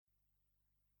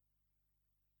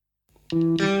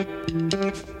The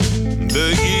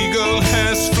eagle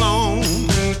has flown.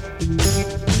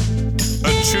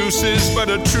 A truce is but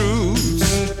a truce.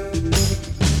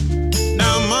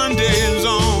 Now Monday is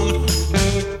on.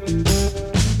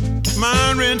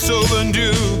 My rent's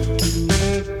overdue.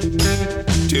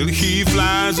 Till he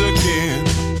flies again.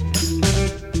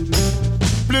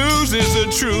 Blues is the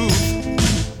truth.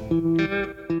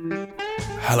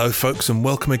 Hello folks and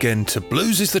welcome again to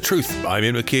Blues is the Truth. I'm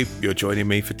Ian McHugh. You're joining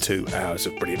me for 2 hours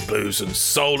of brilliant blues and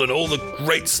soul and all the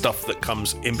great stuff that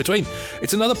comes in between.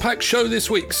 It's another packed show this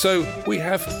week, so we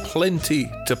have plenty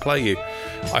to play you.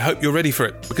 I hope you're ready for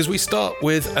it, because we start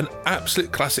with an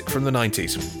absolute classic from the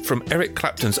 90s. From Eric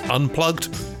Clapton's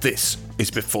Unplugged, this is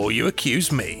Before You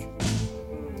Accuse Me.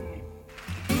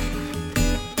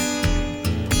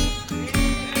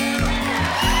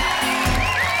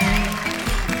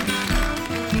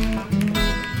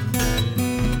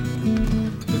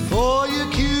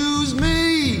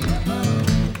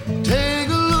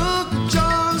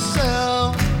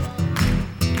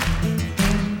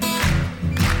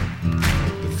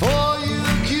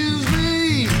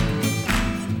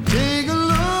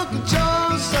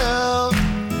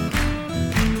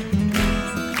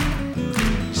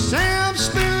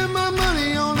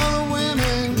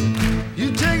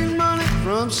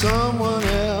 Someone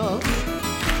else.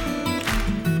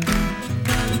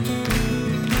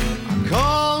 I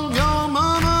called your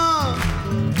mama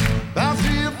about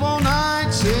 3 or 4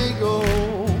 nights ago.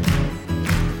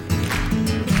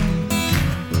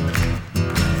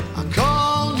 I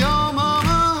called your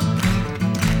mama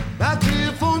about 3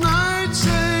 or 4 nights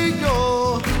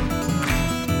ago.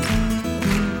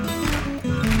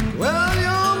 Well,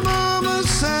 your mama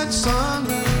said, son,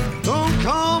 don't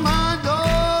call my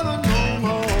daughter no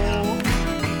more.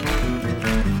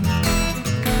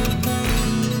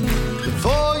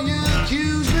 Before you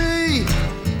accuse me,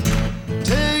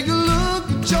 take a look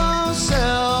at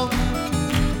yourself.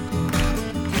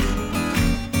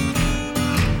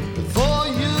 Before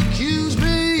you accuse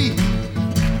me,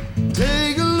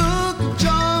 take a look at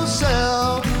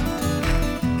yourself.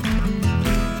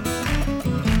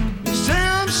 You say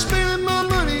I'm spending my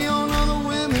money on other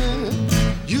women,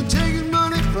 you taking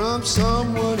money from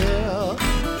someone else.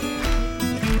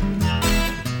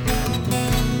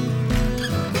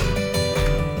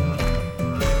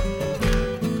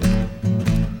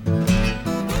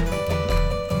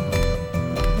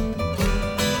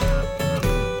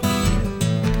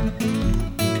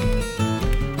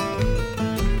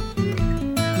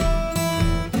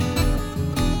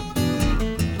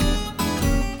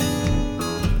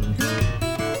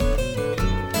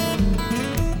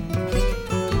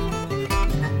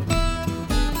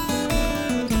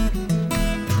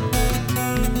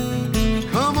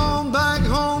 Come on back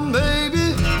home,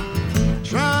 baby.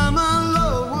 Try my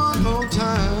love one more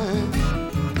time.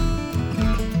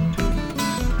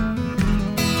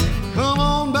 Come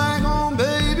on back home,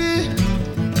 baby.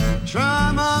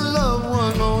 Try my love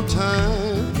one more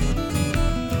time.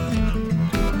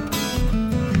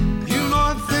 You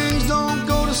know if things don't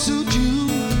go to suit you,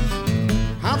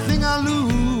 I think I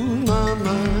lose my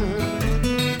mind.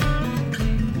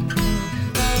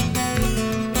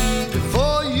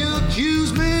 Before you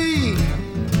accuse me,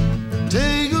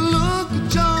 take a look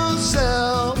at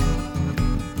yourself.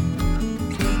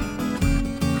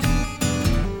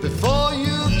 Before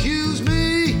you accuse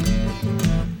me,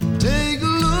 take a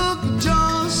look at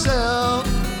yourself.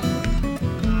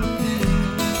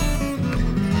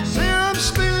 Say I'm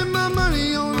spending my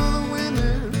money on other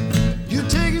women, you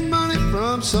taking money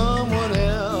from someone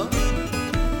else.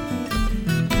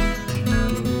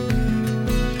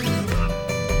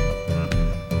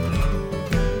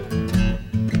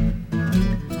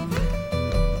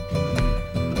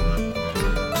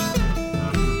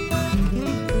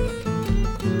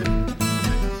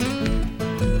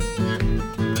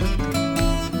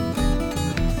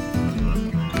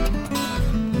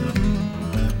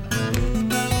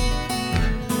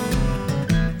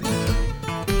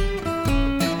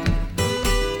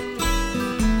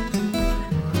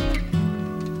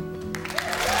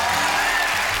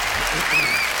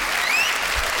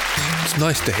 It's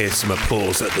nice to hear some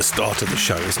applause at the start of the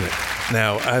show, isn't it?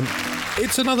 Now,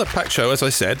 it's another packed show, as I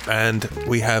said, and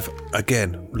we have,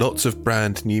 again, lots of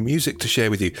brand new music to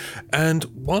share with you. And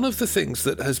one of the things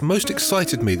that has most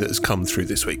excited me that has come through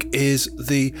this week is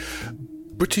the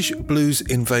British Blues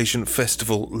Invasion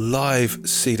Festival live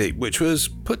CD, which was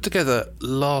put together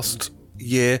last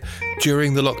year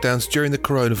during the lockdowns, during the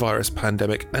coronavirus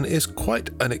pandemic, and is quite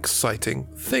an exciting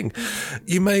thing.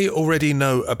 You may already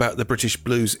know about the British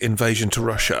Blues invasion to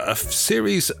Russia, a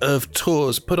series of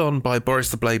tours put on by Boris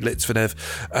the Blade Litvinov,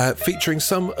 featuring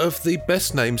some of the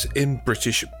best names in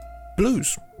British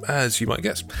blues, as you might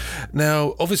guess.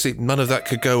 Now, obviously, none of that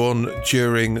could go on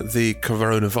during the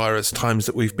coronavirus times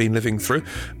that we've been living through,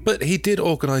 but he did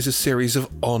organise a series of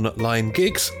online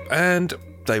gigs, and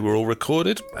they were all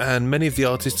recorded, and many of the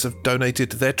artists have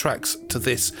donated their tracks to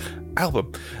this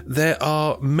album. There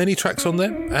are many tracks on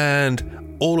there, and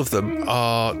all of them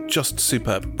are just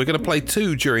superb. We're going to play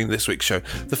two during this week's show.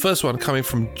 The first one coming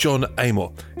from John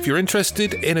Amor. If you're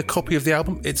interested in a copy of the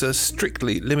album, it's a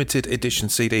strictly limited edition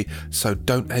CD, so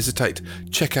don't hesitate.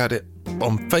 Check out it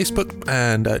on Facebook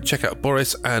and check out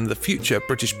Boris and the future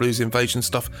British Blues Invasion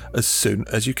stuff as soon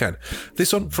as you can.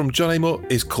 This one from John Amor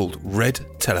is called Red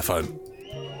Telephone.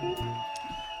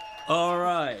 All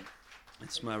right,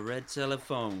 it's my red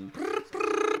telephone.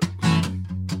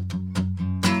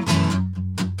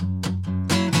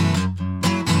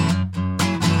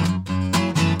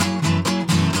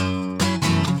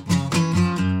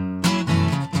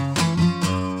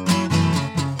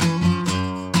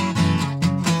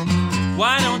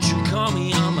 Why don't you call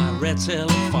me on my red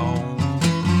telephone?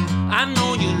 I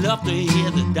know you love to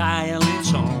hear the dialing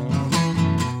tone.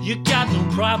 You got no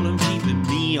problem keeping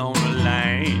me on the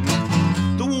line.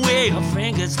 The way your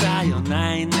fingers dial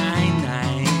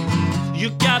 999.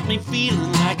 You got me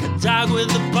feeling like a dog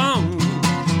with a bone.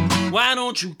 Why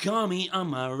don't you call me on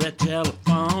my red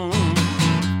telephone?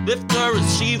 Lift the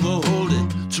receiver, hold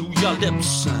it to your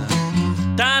lips.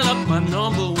 Dial up my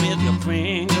number with your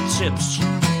fingertips.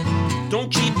 Don't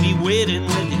keep me waiting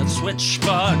with your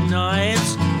switchboard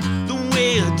noise, the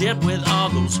way you did with all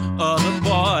those other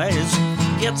boys.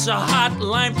 It's a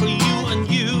hotline for you and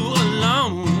you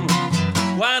alone.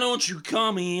 Why don't you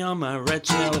call me on my red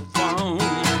telephone?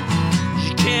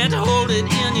 You can't hold it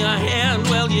in your hand,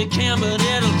 well you can, but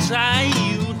it'll tie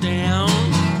you down.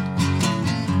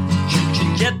 You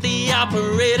can get the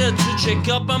operator to check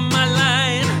up on my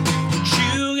line, but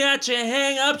you got your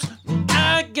hang-ups,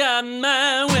 I got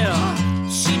mine. Well,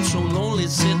 seems so lonely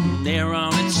sitting there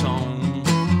on its own.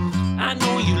 I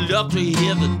know you love to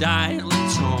hear the dialing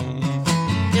tone.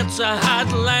 It's a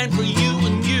hotline for you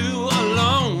and you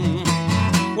alone.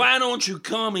 Why don't you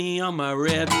call me on my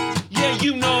red? Yeah,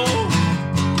 you know.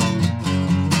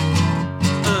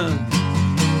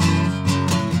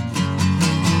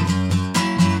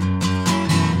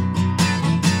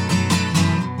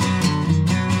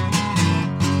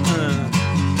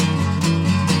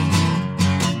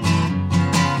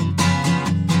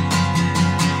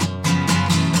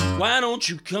 Why don't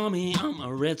you call me on my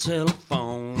red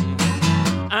telephone?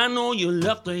 I know you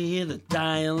love to hear the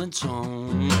dialing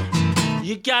tone.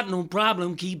 You got no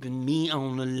problem keeping me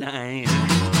on the line.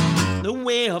 The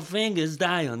way her fingers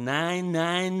dial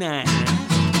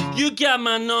 999. You got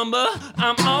my number,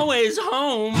 I'm always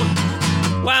home.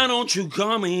 Why don't you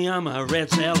call me on my red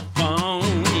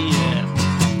telephone? Yeah.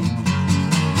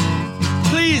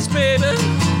 Please, baby,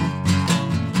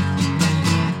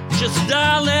 just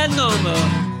dial that number.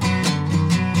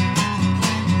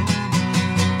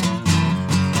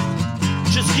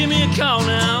 Just give me a call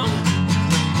now.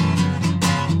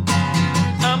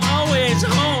 I'm always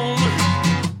home.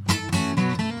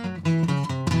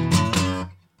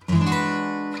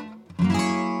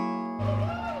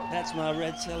 That's my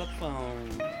red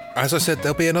telephone. As I said,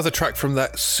 there'll be another track from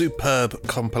that superb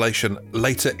compilation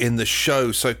later in the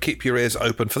show, so keep your ears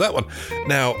open for that one.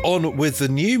 Now, on with the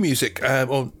new music,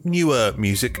 or newer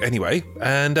music anyway,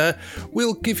 and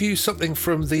we'll give you something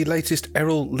from the latest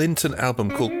Errol Linton album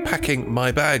called Packing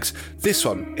My Bags. This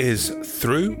one is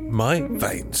Through My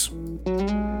Veins.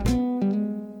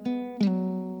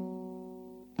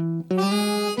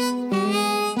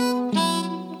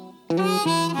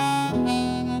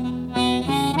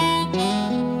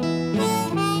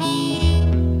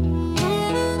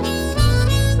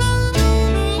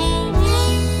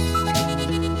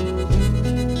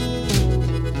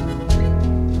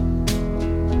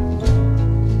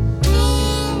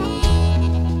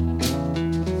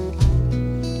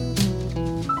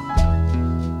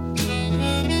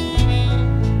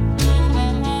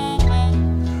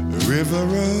 River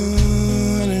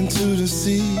running to the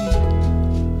sea,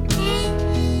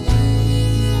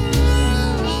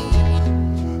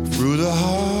 through the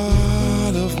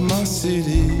heart of my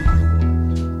city.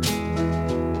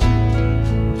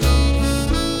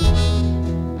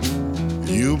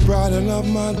 You brighten up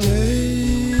my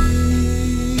day,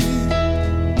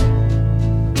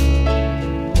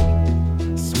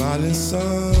 smiling sunshine.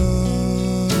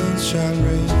 sunshine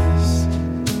rays,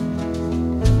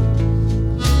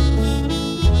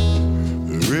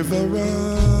 river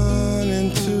run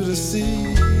into the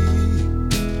sea,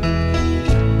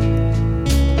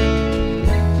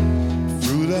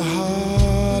 through the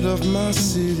heart of my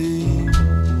city,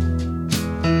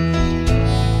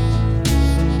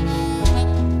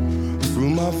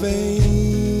 through my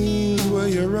veins where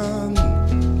you run,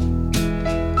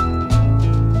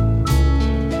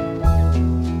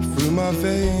 through my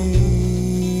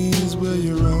veins where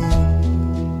you run.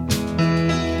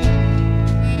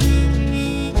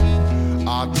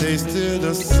 I tasted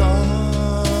the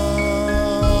salt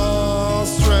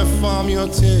straight from your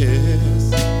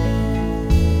tears,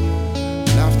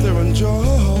 laughter and joy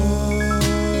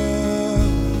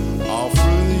all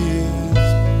through the years,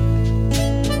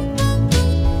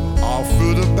 all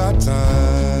through the bad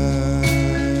times,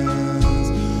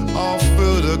 all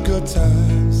through the good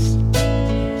times.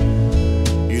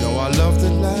 You know I loved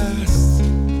it last,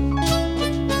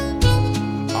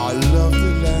 I loved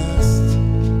it last.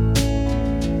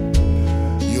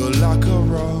 You're like a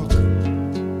rock,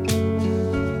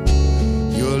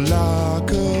 you're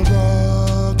like a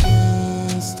rock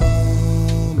in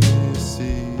stormy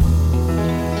sea.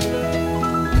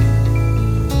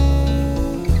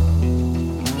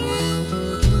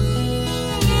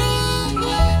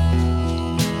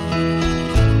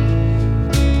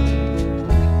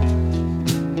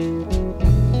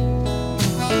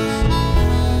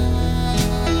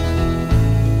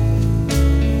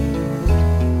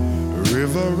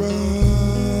 River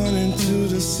run into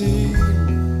the sea,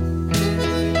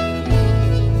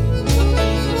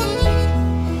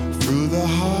 through the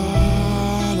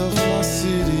heart of my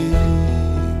city,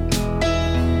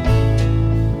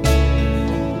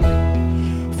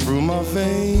 through my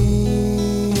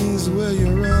veins where you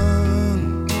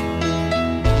run,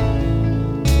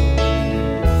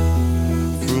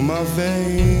 through my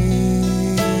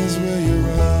veins where you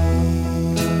run.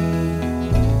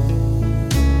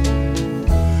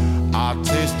 I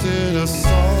tasted a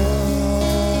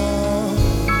song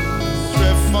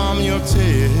straight from your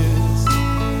tears,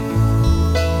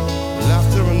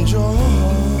 laughter and joy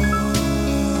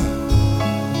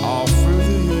all through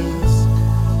the years,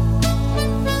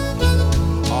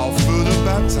 all through the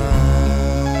bad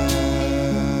times,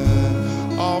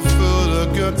 all through the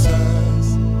good times.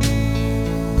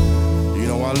 You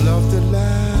know I loved it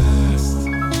last,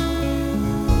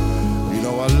 you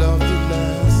know I loved it last.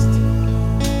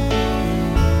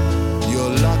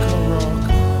 You're like a rock,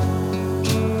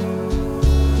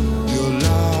 you're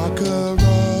like a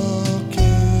rock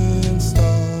in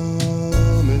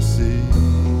stormy sea.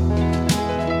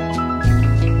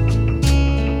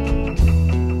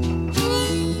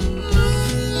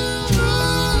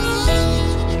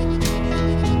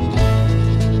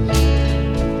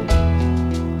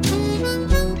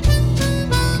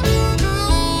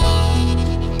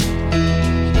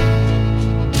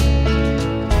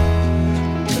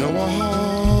 You know I'll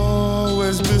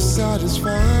always be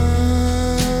satisfied.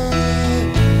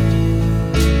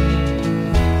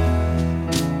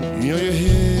 You know you're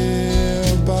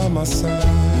here by my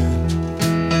side,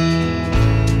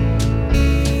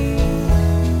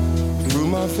 through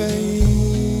my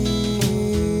veins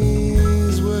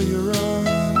where you run,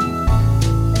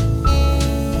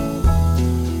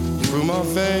 through my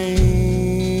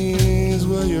veins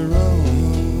where you run.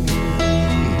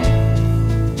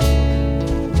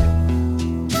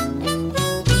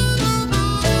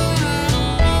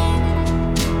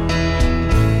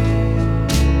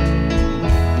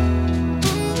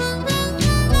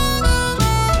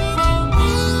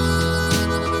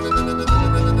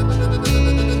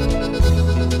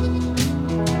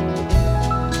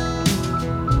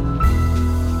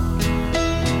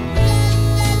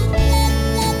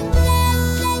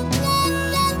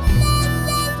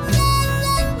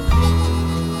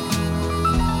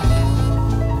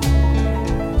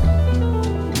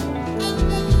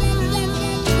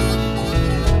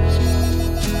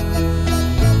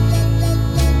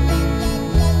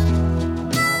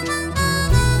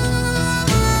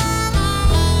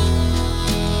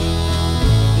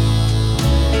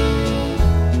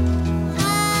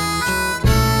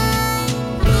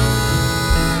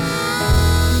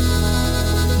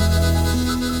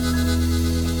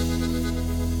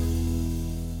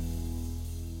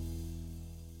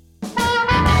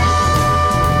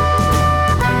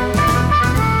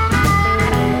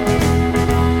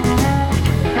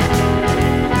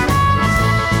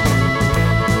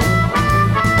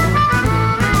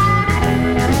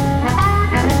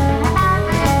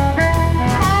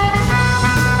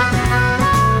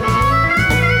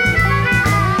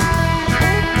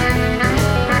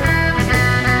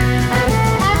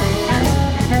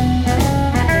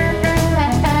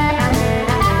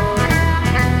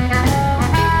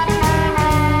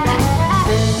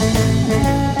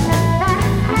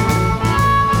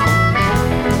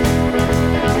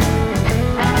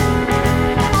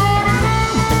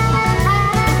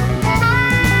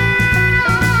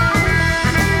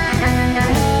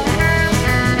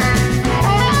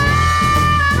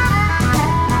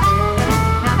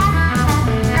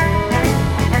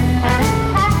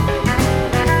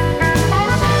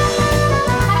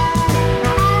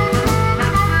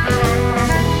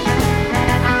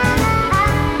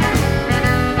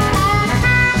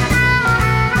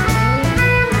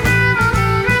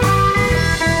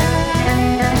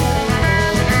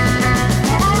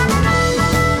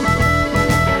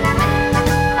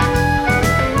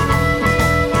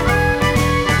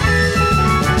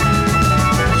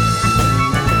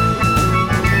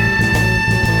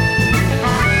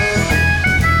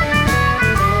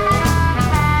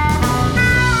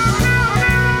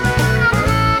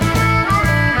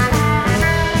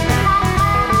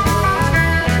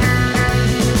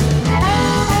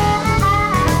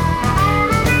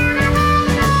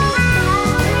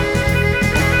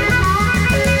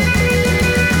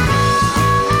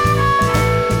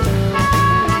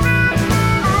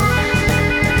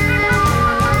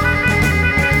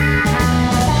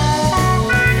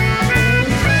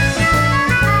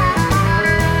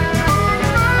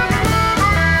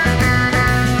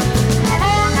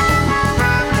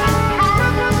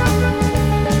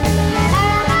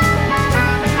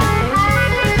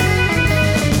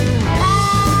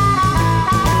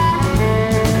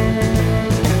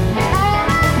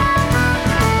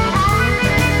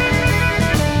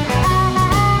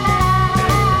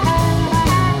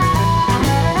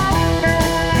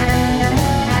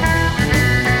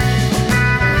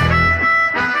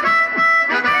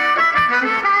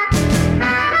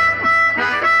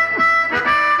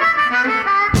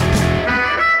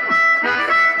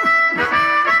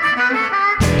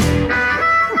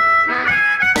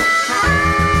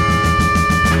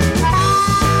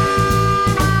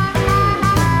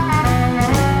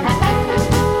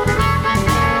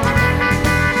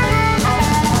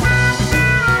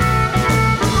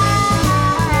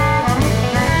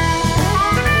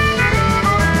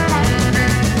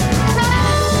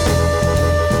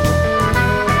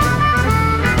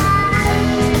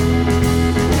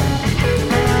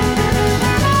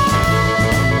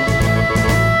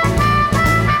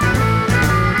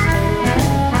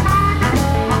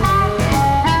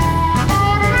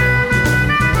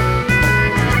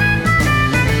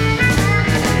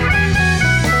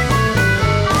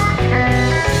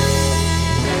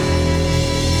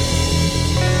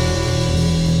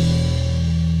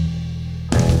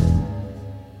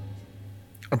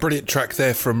 A brilliant track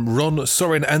there from Ron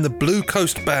Sorin and the Blue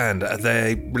Coast Band.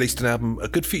 They released an album a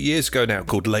good few years ago now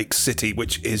called Lake City,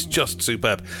 which is just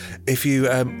superb. If you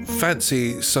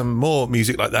fancy some more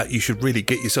music like that, you should really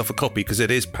get yourself a copy because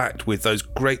it is packed with those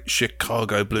great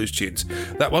Chicago blues tunes.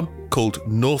 That one called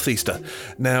Northeaster.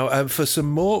 Now, for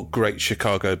some more great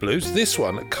Chicago blues, this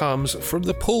one comes from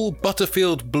the Paul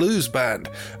Butterfield Blues Band.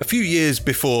 A few years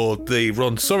before the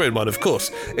Ron Sorin one, of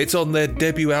course. It's on their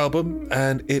debut album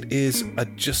and it is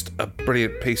just a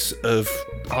brilliant piece of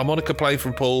harmonica playing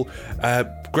from Paul,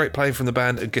 great playing from the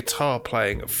band, and guitar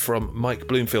playing from Mike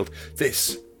Bloomfield.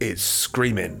 This is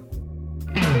Screamin'.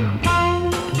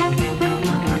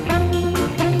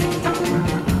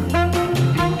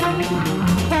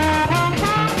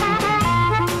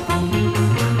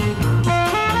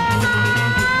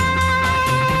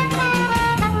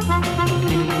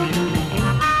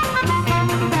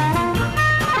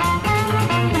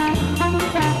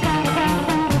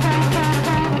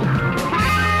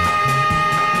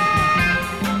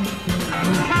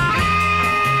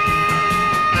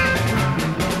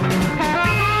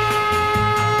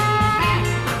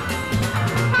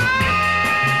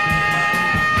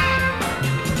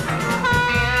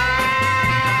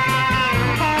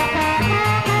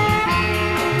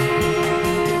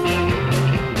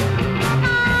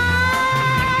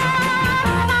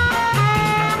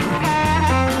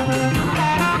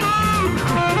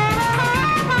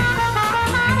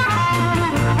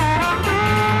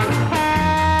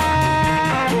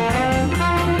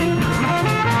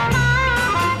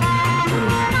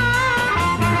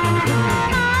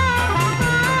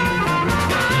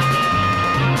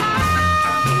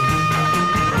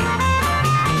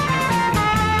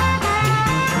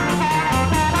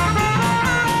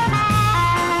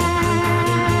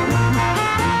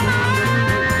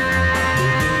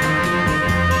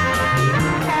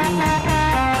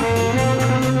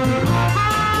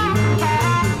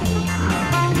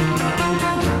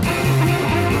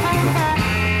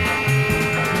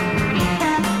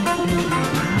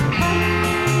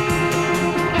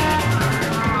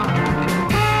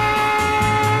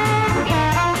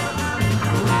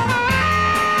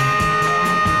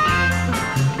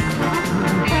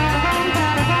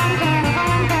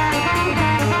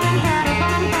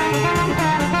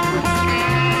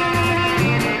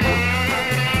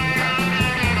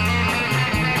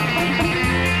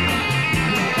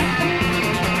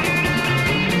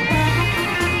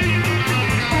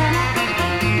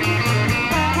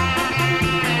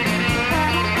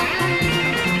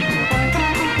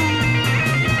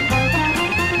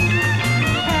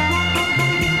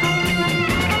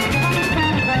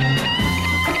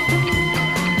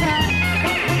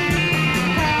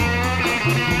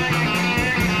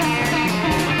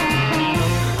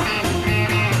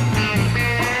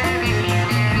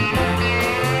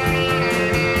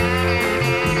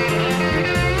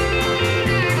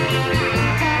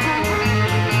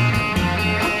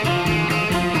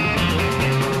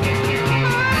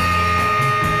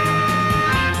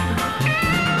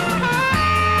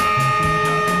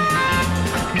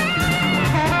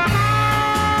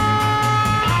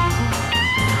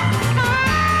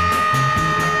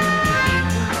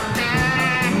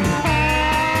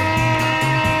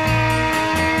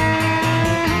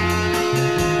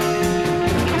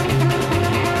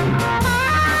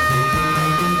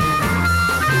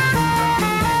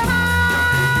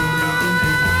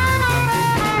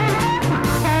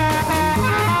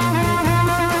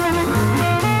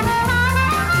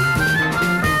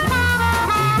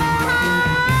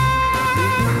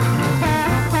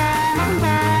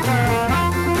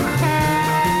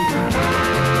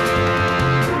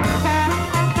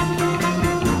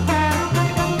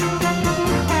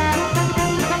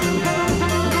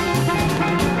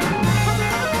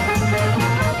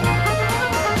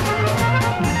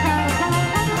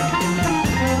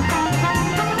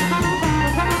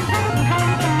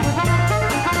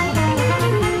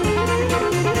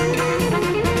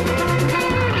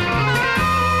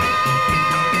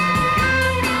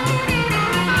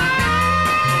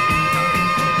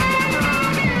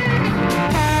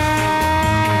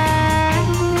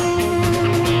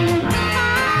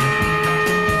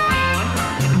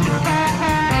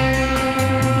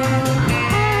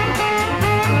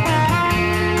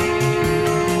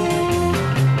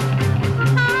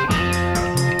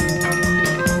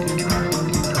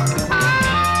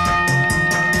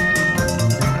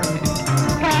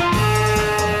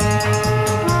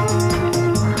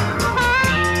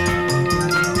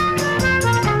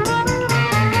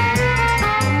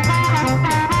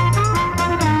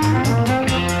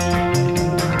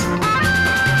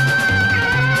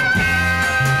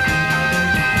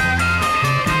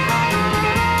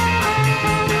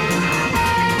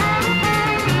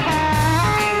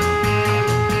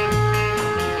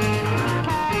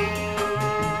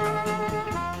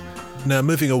 Now,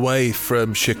 moving away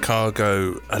from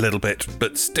Chicago a little bit,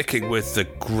 but sticking with the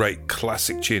great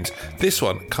classic tunes, this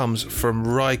one comes from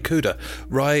Ry Cooder.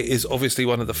 Ry is obviously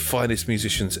one of the finest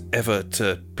musicians ever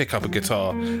to pick up a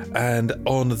guitar, and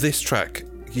on this track,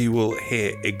 you will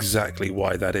hear exactly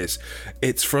why that is.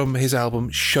 It's from his album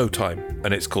Showtime,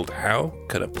 and it's called How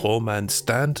Can a Poor Man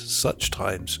Stand Such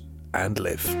Times and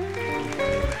Live?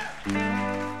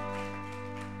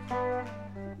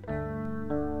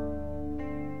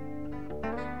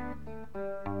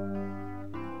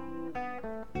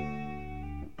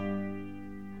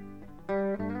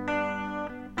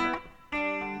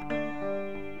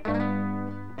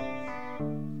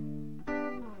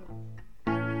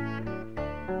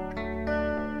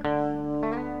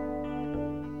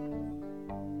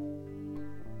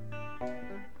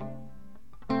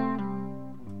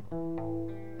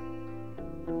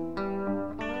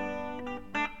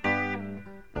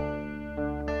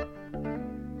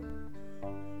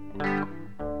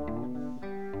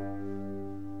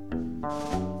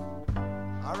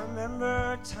 I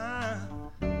remember a time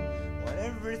when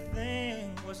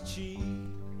everything was cheap.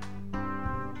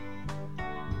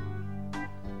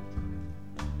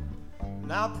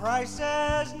 Now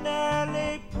prices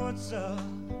nearly puts a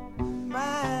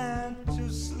man to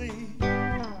sleep.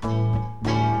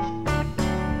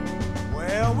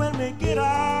 Well, when we get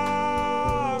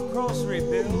our grocery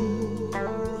bill,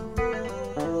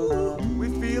 we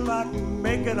feel like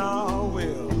making our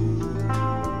will.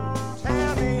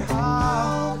 Tell me,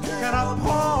 how can a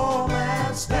poor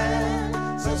man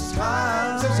stand such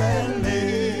times as they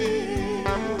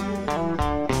live?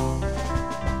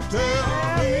 Tell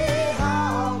me,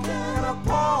 how can a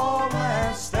poor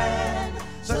man stand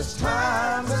such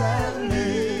times as they live?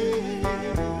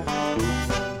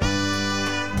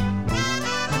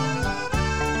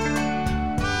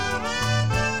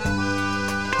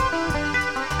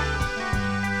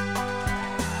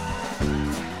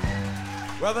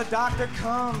 Well, the doctor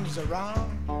comes around,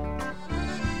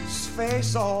 his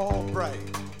face all bright,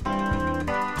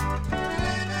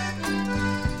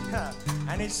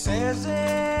 and he says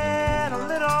in a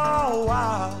little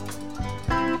while,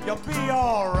 you'll be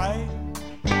all right.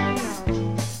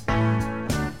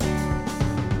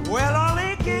 Well, all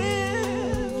he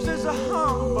gives is a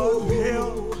humbug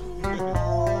pill,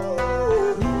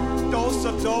 dose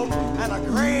of dope and a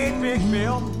great big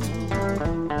bill.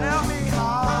 Tell me,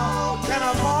 how can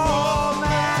a poor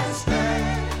man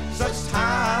stand such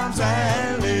times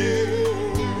and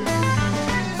live?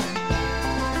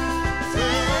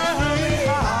 Tell me,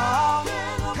 how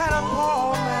can a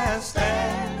poor man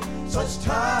stand such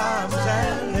times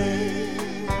and live?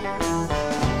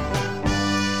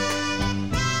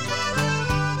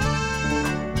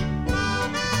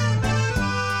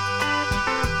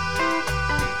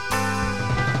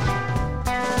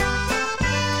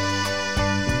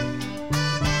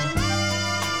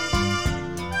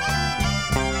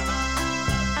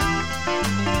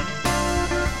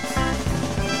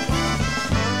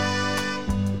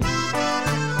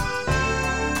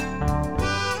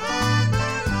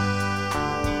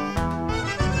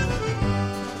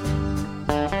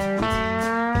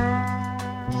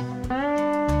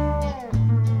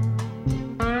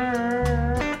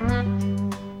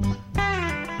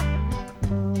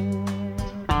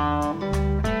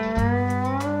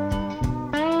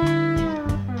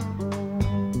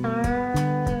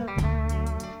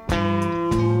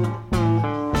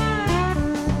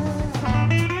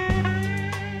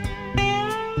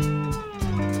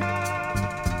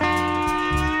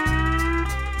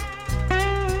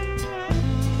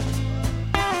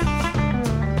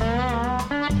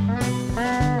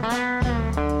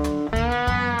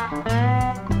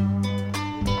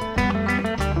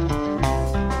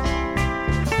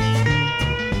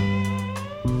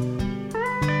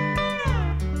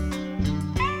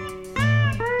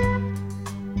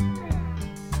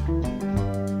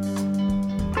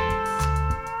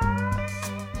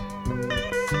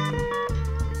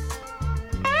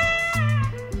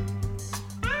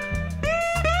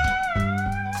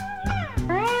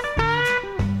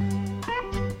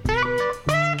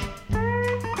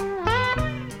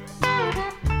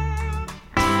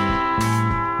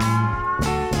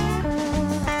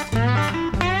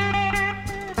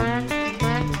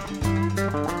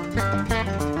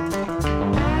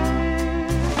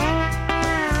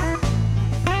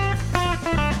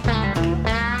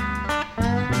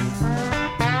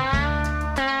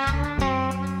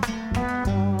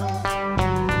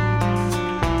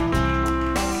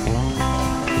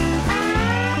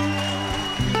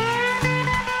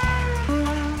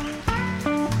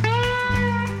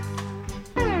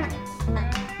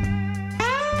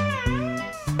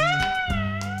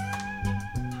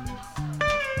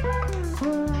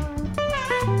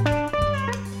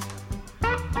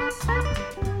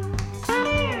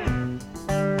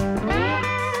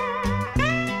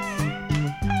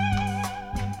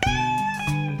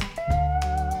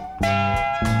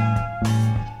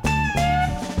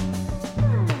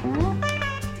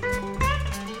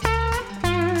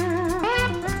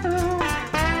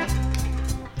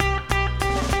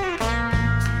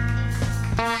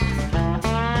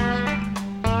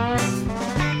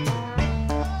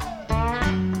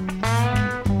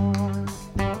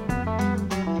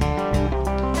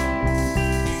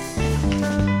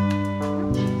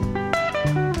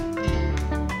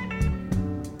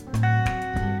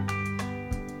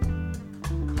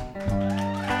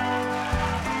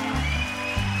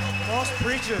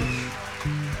 preachers,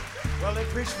 well, they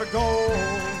preach for gold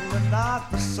and not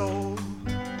for soul.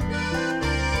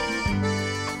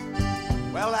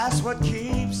 Well, that's what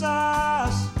keeps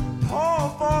us poor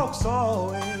folks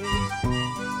always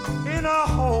in a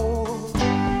hole.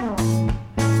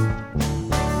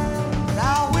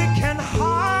 Now we can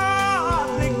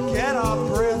hardly get our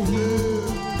breath,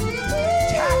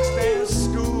 taxed and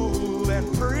schooled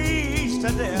and preached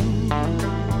to death.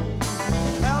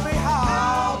 Tell me,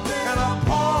 how can a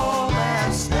poor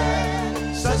man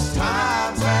stand such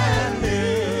times and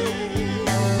live?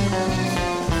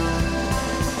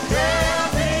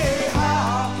 Tell me,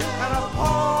 how can a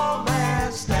poor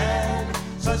man stand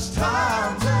such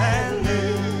times and live?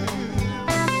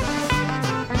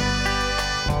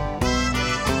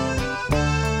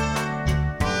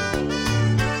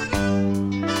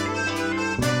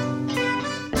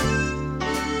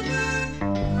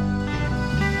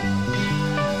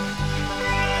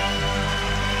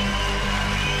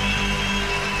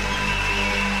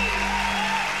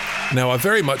 Now, I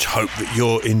very much hope that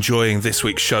you're enjoying this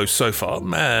week's show so far,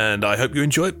 and I hope you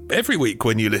enjoy it every week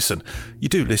when you listen. You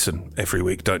do listen every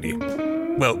week, don't you?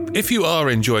 Well, if you are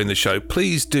enjoying the show,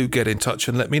 please do get in touch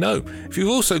and let me know. If you've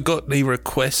also got any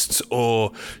requests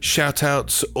or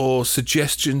shout-outs or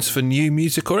suggestions for new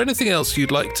music or anything else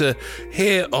you'd like to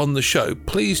hear on the show,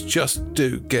 please just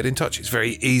do get in touch. It's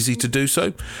very easy to do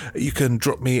so. You can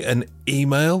drop me an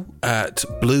email at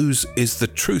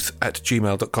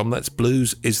bluesisthetruth@gmail.com. That's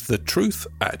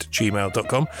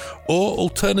bluesisthetruth@gmail.com. Or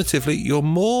alternatively, you're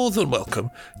more than welcome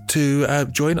to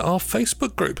join our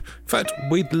Facebook group. In fact,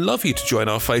 we'd love you to join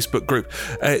our Facebook group.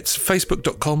 It's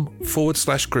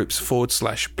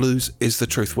facebook.com/groups/Blues is the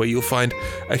Truth, where you'll find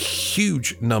a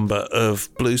huge number of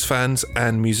blues fans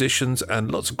and musicians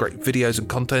and lots of great videos and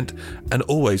content, and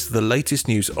always the latest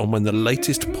news on when the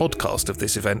latest podcast of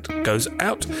this event goes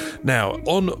out. Now,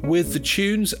 on with the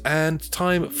tunes, and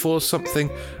time for something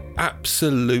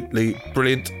absolutely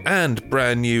brilliant and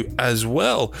brand new as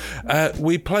well.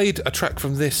 We played a track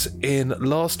from this in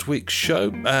last week's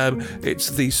show. It's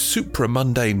the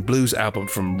Supramundane Blues album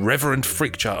from Reverend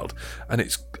Freakchild, and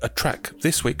it's a track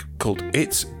this week called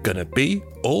It's Gonna Be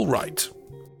Alright.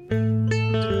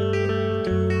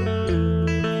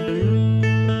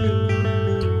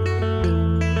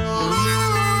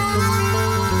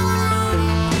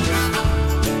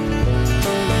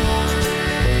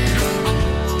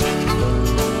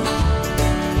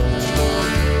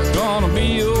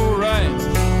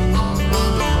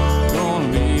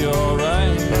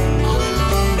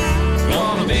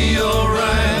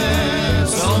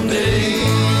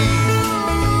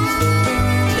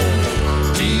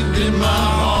 Deep in my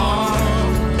heart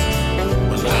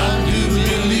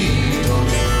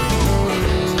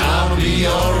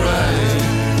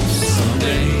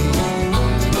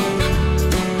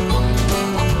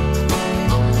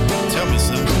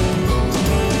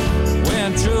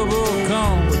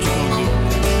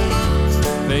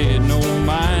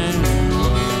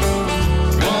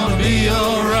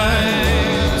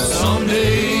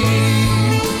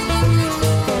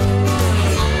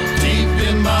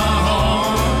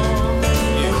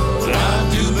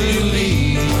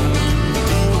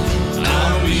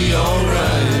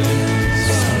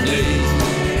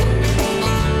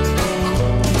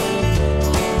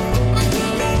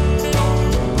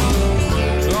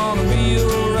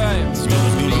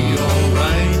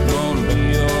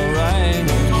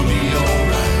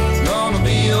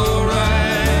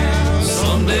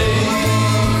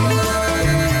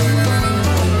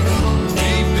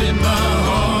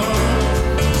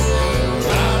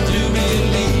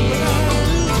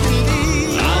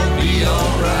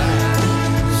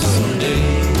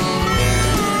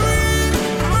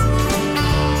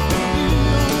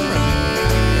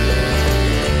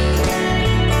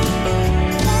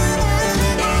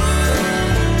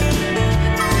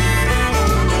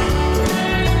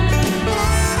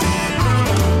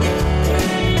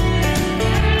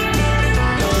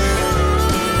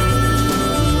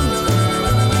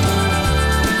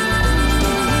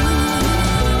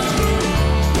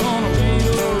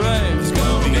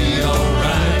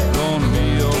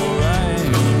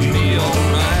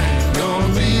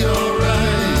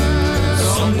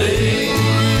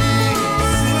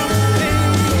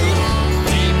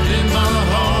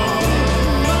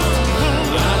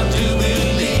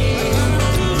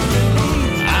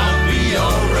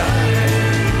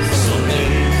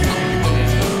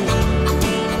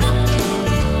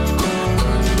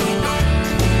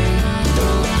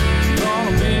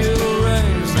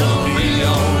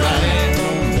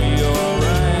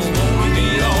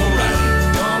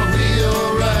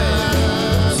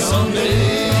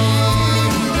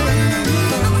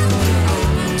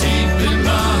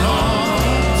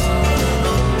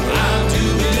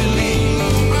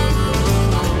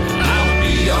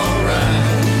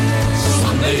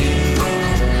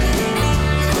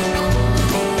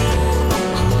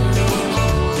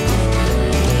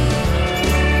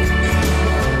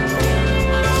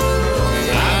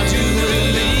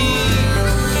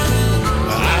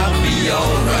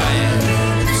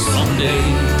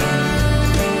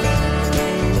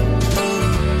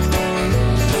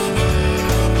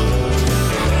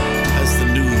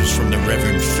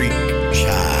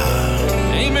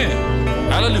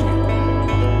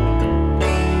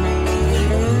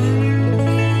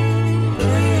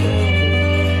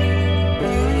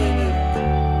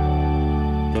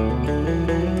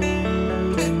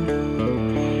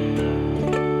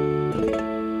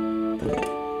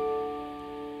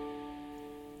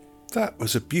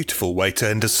was a beautiful way to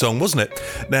end a song, wasn't it?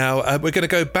 Now, we're going to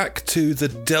go back to the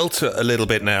Delta a little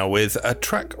bit now with a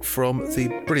track from the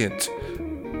brilliant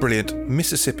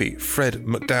Mississippi Fred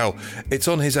McDowell. It's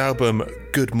on his album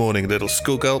Good Morning Little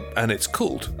Schoolgirl, and it's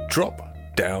called Drop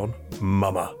Down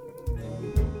Mama.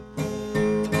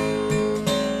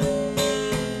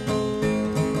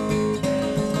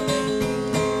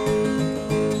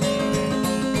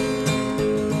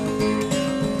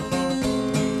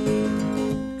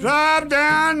 Drop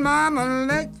down, mama,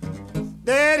 let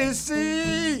daddy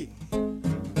see.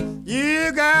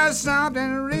 You got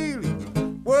something really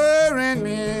worrying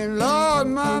me. Lord,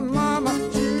 my mama,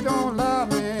 she don't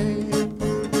love me.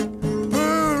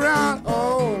 Move around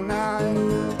all night.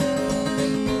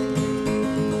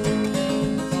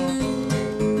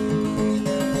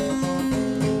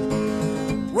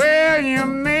 Well, you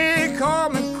may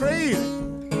call me crazy,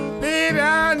 baby,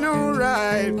 I know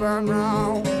right from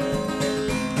wrong.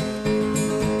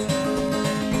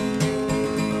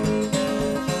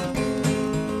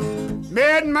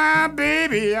 Met my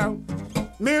baby out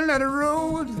middle of the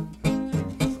road.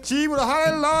 She was a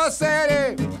hot Lord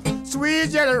Sadie,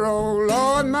 sweet jelly roll.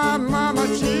 Lord, my mama,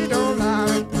 she don't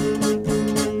like it.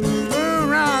 Move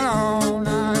around all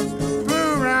night,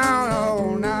 move around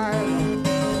all night.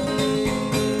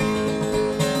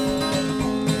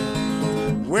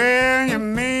 Well, you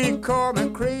may call me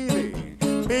crazy,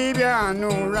 baby, I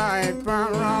know right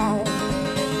from wrong.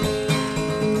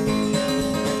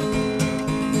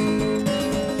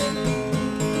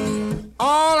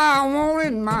 All I want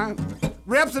is my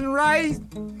reps and rice,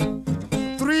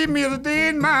 3 meals a day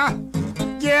in my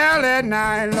gal at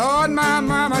night. Lord, my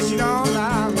mama, she don't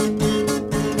love me.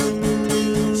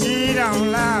 She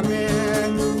don't love me.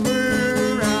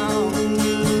 Move around.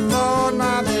 Lord,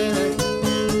 my baby.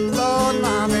 Lord,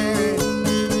 my baby.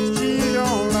 She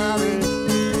don't love me.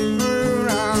 Move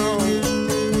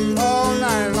around all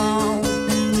night long.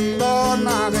 Lord,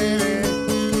 my baby.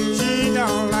 She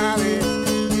don't love me.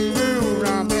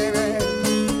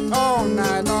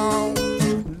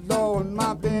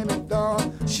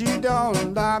 She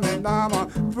don't love me, mama,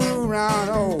 fool around,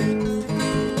 oh.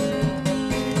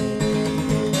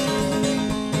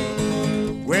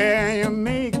 Well, you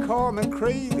may call me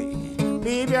crazy,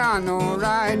 baby, I know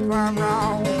right from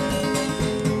wrong.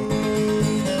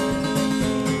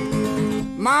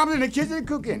 Mom's in the kitchen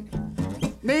cooking,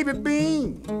 Navy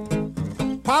bean.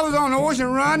 Papa's on the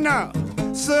ocean run now,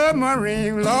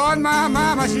 submarine. Lord, my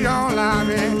mama, she don't love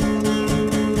me.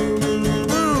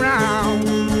 Fool around.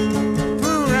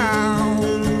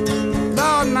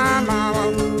 Lord, my mama,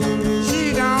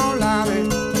 she don't love me.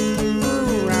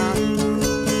 Move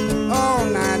around all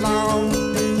night long.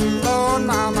 Lord,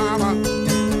 my mama,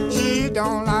 she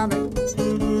don't love me.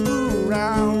 Move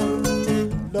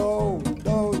around, Lord,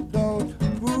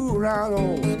 move around,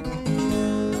 oh.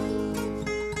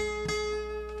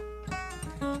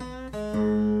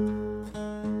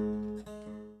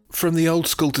 From the old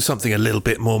school to something a little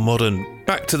bit more modern,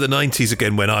 back to the 90s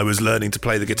again when I was learning to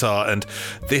play the guitar, and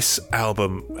this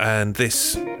album and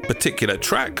this particular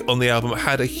track on the album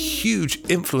had a huge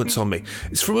influence on me.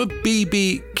 It's from a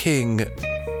B.B. King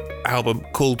album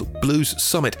called Blues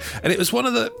Summit, and it was one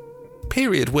of the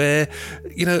period where,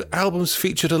 you know, albums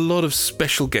featured a lot of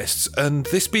special guests, and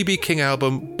this B.B. King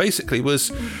album basically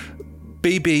was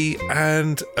BB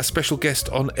and a special guest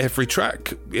on every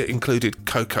track. It included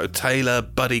Coco Taylor,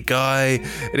 Buddy Guy,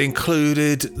 it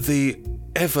included the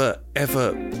ever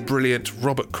brilliant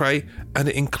Robert Cray, and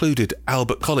it included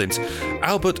Albert Collins.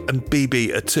 Albert and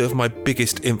BB are two of my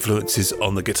biggest influences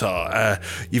on the guitar.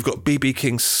 You've got BB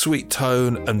King's sweet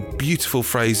tone and beautiful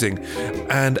phrasing,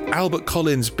 and Albert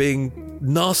Collins being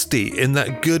nasty in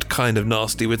that good kind of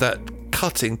nasty with that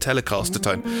cutting Telecaster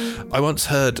tone. I once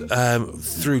heard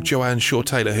through Joanne Shaw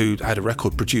Taylor, who had a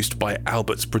record produced by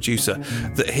Albert's producer,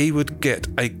 that he would get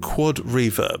a quad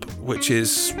reverb, which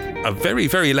is a very,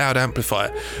 very loud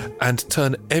amplifier, and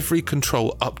turn every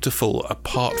control up to full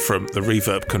apart from the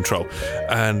reverb control.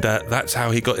 And that's how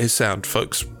he got his sound,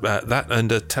 folks. That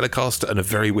and a Telecaster and a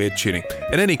very weird tuning.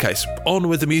 In any case, on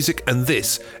with the music, and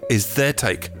this is their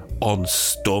take on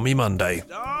Stormy Monday.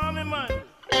 Stormy Monday.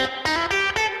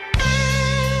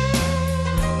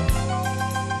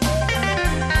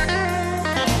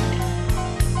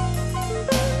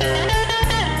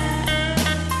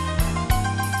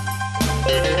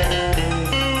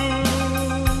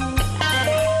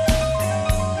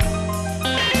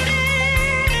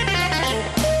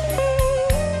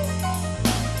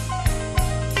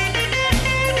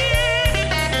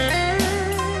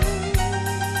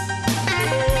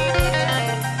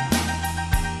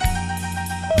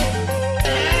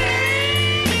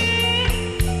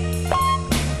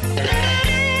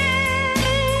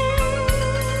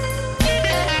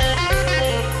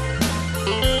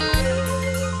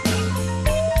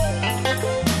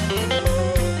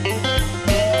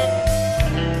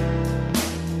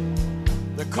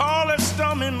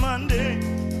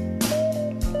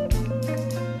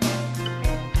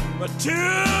 but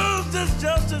Tuesday's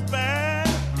just as bad.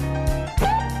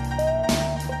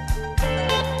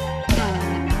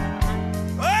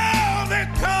 Oh, they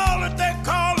call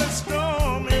it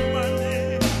stormy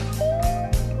Monday,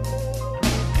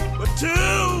 but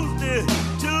Tuesday's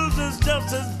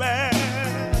just as bad.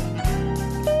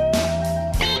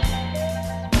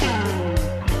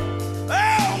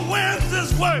 Oh,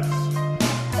 Wednesday's worse.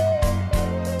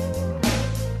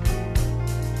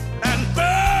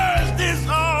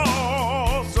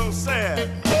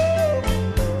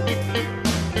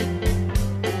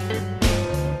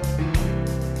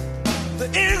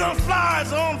 Eagle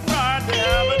flies on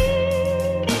Friday, but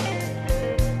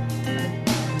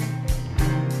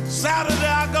Saturday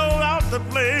I go out to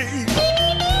play.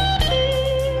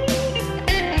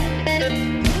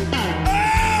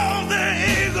 Oh,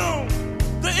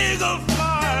 the eagle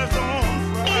flies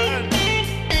on Friday.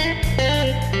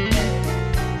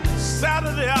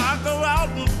 Saturday I go out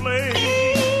and play.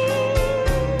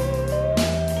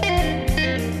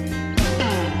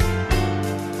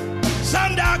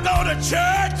 Sunday I go to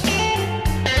church,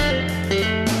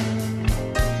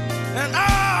 and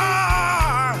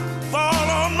I fall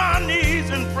on my knees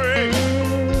and pray.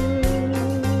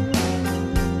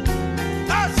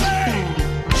 I say,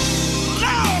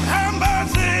 Lord have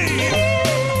mercy,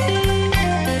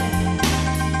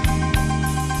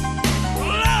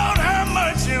 Lord have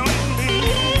mercy on me.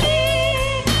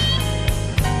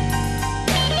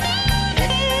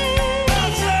 I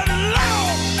said,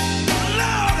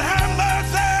 Lord have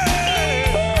mercy.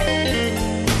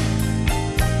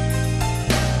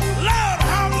 Lord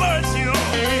have mercy on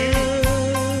me.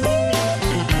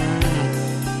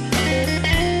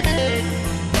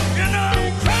 You know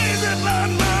I'm crazy about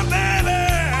my baby.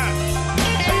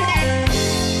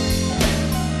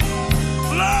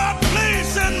 Lord, please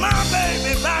send my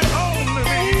baby back home to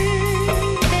me.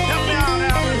 Help me out,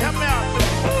 Alan. Help me out.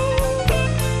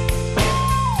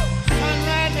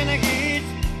 Sunrise in the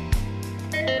east,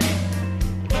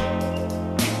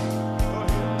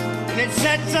 and it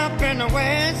sets up in the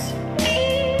west.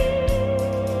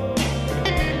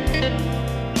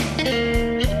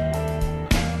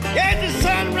 Yeah, the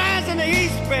sunrise in the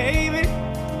east, baby,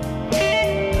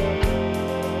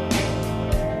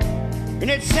 and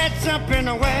it sets up in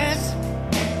the west.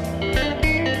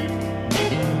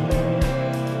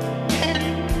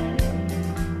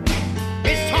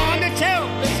 It's hard to tell,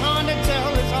 it's hard to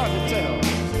tell, it's hard to tell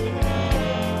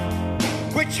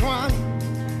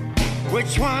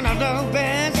which one I love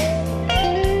best.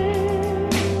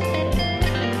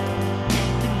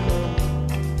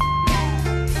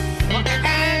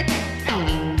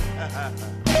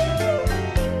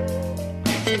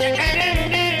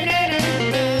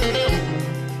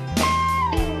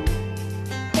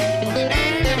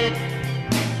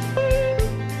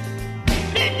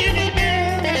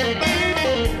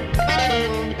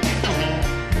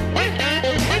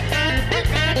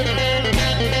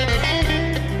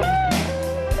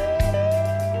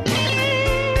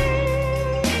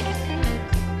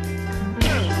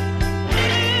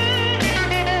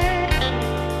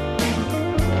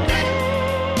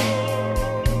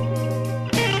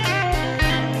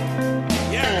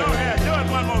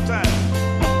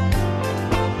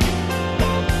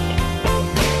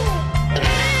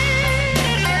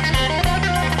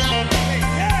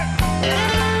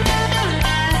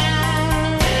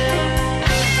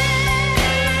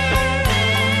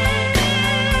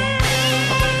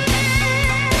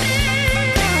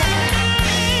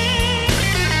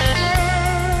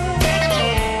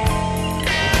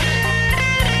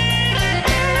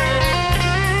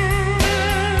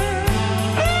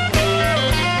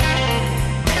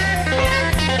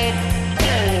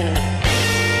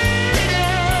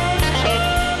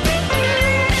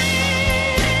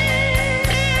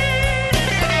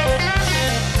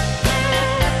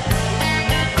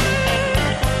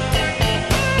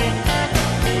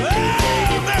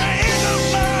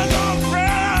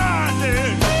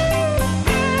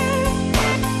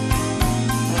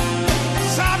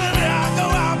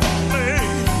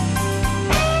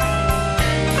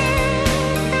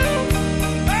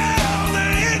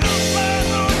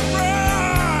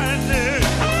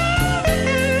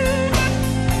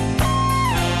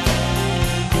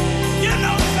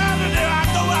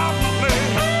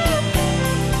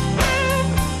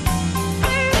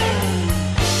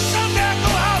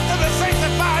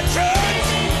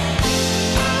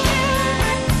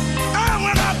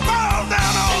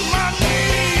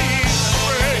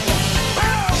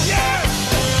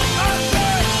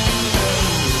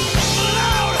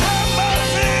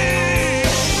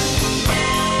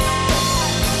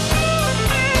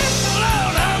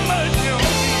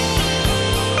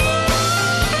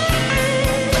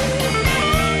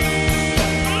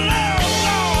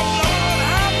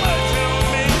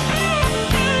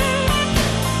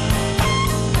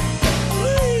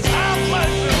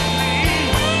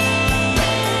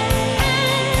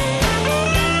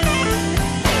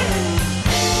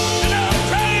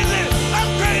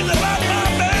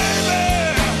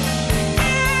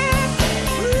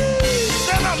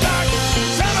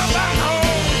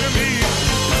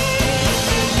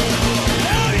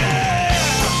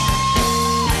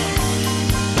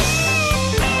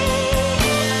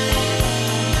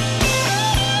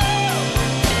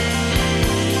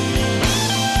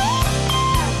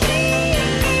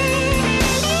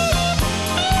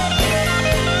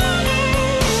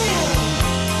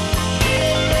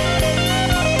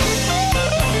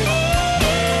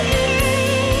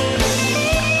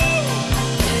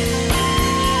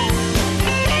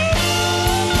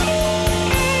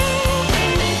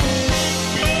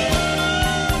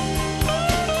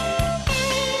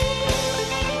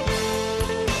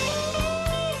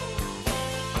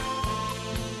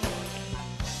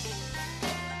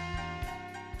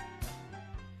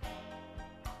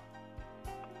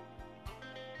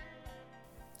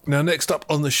 Now, next up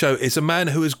on the show is a man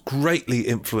who is greatly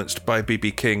influenced by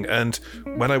B.B. King, and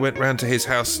when I went round to his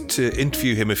house to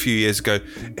interview him a few years ago,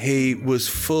 he was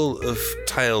full of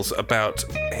tales about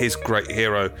his great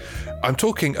hero. I'm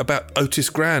talking about Otis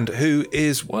Grand, who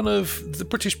is one of the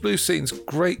British blues scene's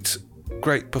great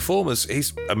performers.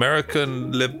 He's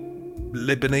American,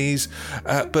 Lebanese,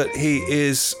 but he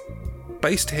is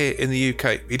based here in the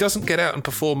UK. He doesn't get out and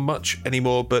perform much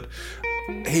anymore, but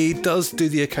he does do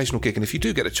the occasional gig, and if you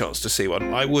do get a chance to see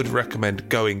one, I would recommend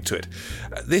going to it.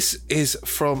 This is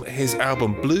from his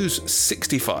album Blues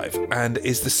 65 and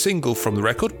is the single from the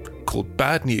record called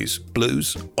Bad News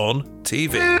Blues on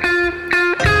TV.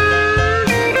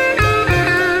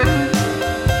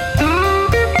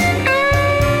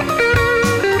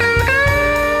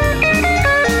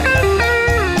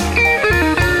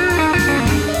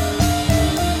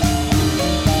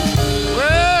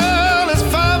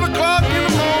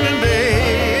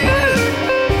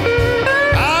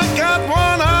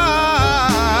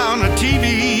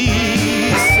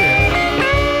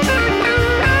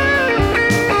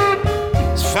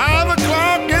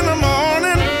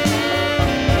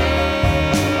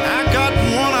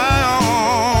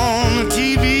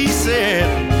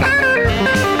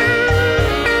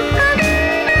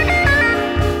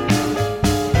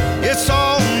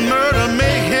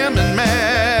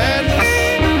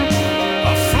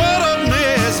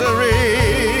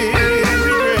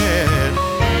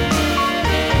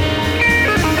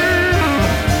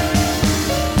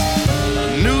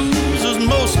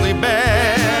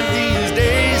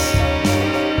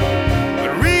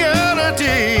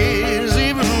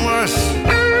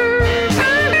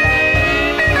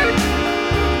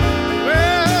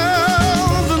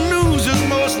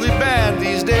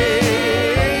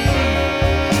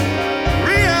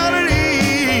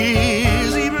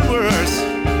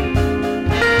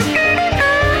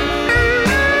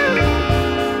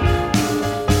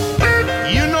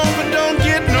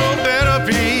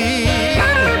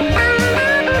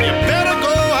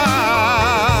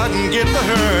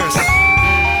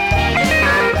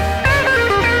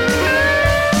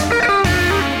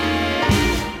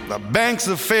 Banks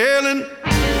are failing,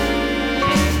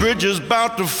 bridges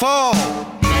about to fall.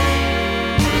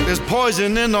 There's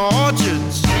poison in the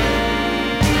orchards,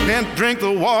 can't drink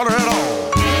the water at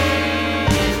all.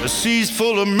 The sea's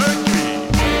full of mercury,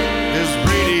 there's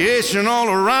radiation all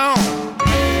around.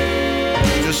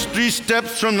 Just 3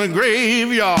 steps from the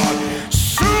graveyard,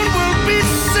 soon we'll be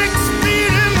 6 feet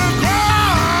in the ground.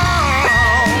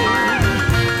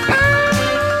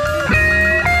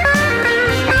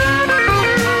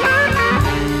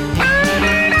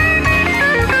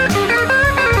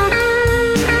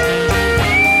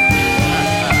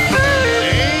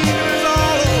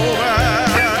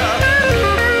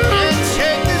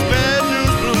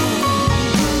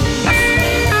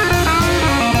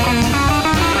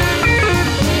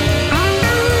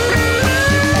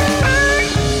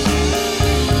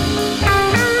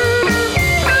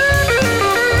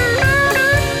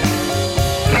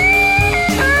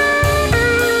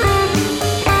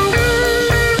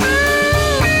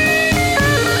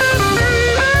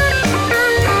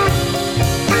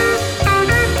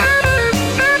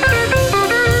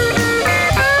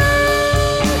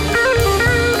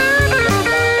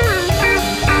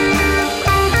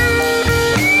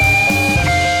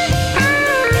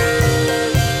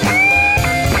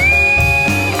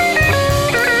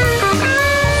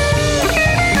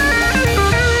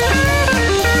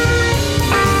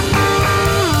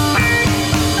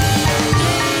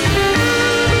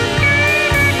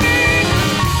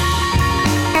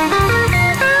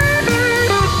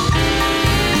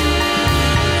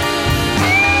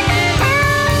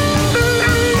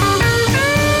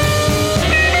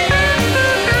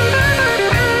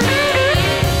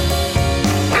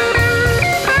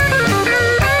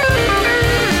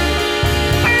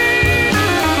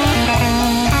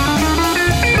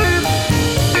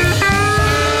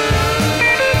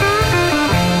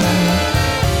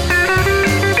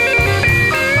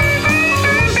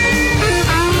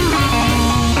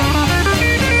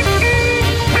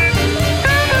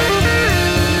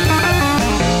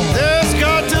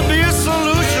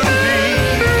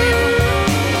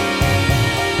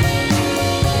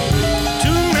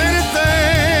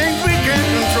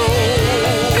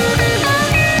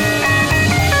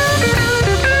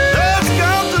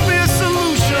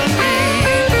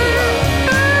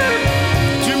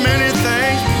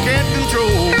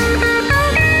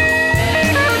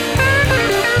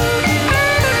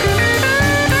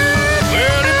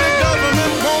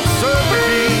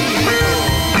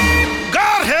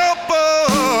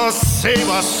 Save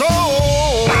our soul.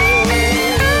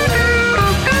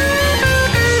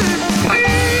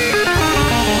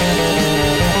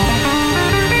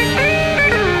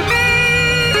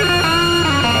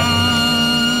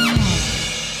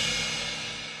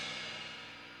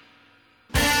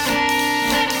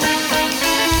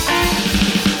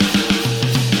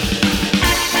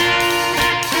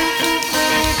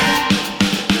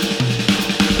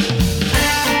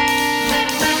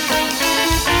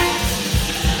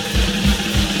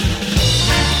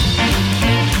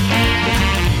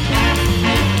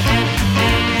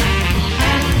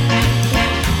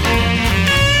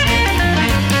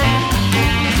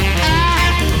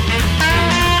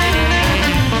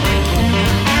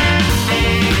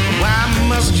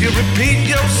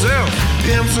 yourself,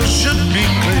 the answer should be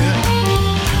clear.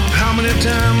 How many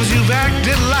times you've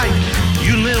acted like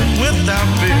you live without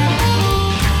fear?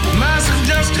 My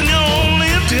suggestion, your only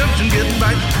attention, get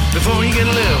right before you get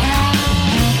left.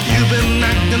 You've been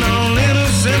acting all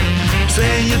innocent,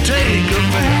 saying you take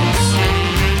offense.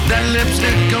 That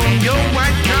lipstick on your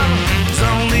white collar is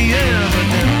only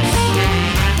evidence.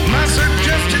 My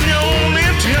suggestion, your only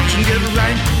attention, get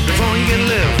right before you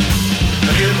get left.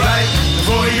 Get right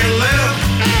before you get left.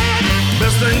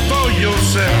 Best thing for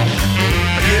yourself.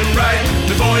 Get right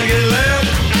before you get left.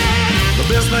 The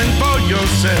best thing for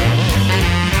yourself.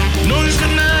 No use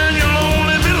denying you'll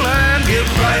only be lying. Get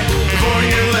right before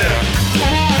you get left.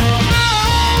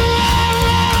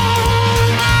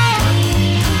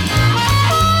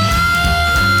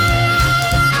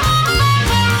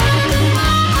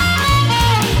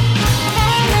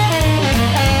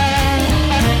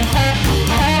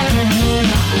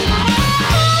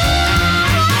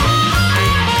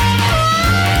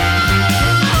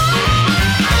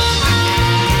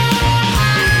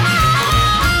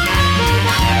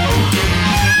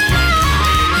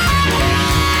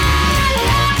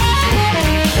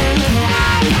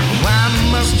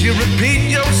 You repeat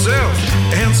yourself,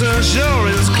 answer sure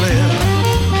is clear.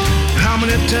 How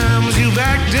many times you've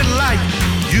acted like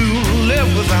you live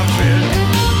without fear?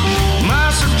 My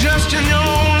suggestion, your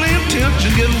only intention,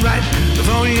 get right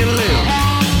before you live.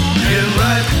 Get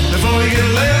right before you get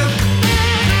left.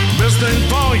 Best thing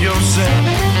for yourself.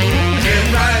 Get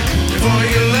right before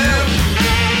you live.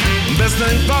 Best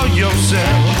thing for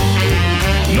yourself.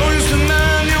 No use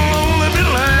denying you'll only be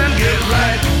lying. Get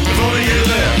right before you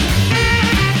live.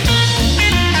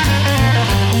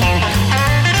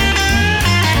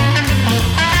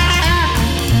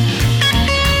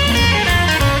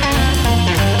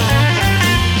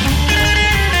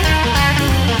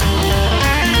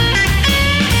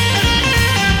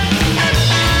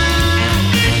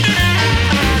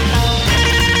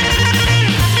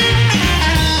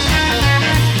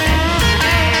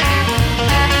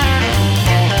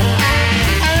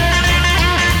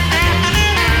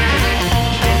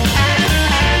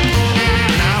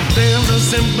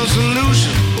 Simple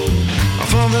solution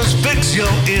for this fix you're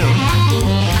in.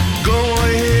 Go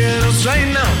ahead and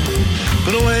straighten up,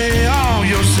 put away all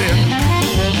your sin.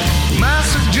 My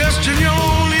suggestion, your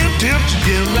only attempt,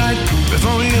 get right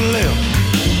before you live.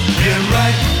 Get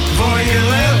right before you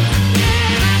live.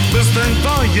 Best thing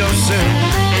for yourself.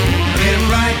 Get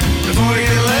right before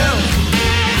you live.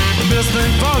 Best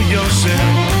thing for yourself.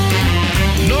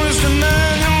 Notice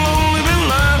tonight you'll only be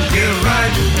lying. Get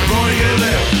right before you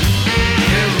live.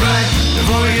 Get right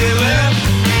before you get left.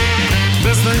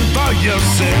 Best thing for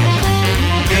yourself.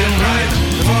 Get right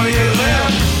before you get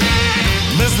left.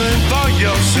 Best thing for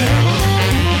yourself.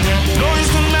 No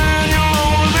use denying you'll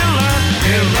only be lying.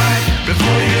 Get right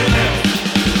before you get left.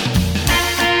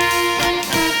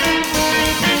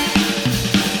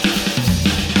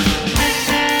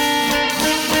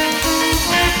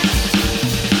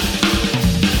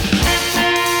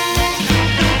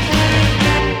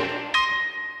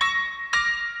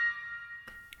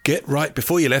 Get Right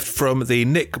Before You Left from the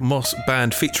Nick Moss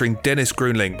Band featuring Dennis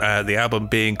Grunling, the album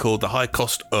being called The High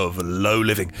Cost of Low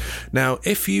Living. Now,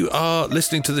 if you are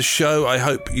listening to the show, I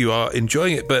hope you are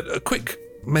enjoying it, but a quick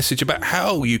message about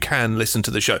how you can listen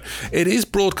to the show. It is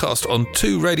broadcast on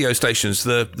 2 radio stations,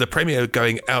 the premiere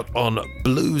going out on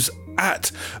bluesat.co.uk,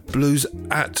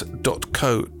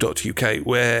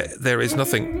 where there is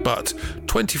nothing but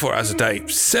 24 hours a day,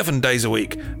 7 days a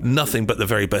week, nothing but the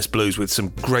very best blues with some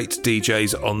great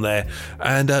DJs on there,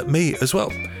 and me as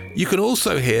well. You can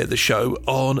also hear the show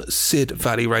on Sid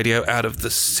Valley Radio out of the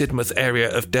Sidmouth area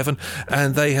of Devon,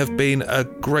 and they have been a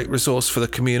great resource for the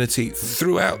community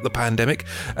throughout the pandemic,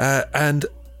 and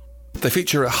they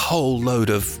feature a whole load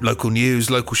of local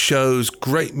news, local shows,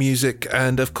 great music,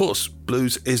 and of course,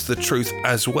 Blues is the Truth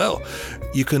as well.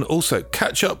 You can also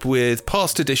catch up with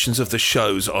past editions of the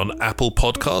shows on Apple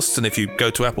Podcasts, and if you go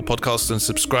to Apple Podcasts and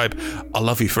subscribe, I'll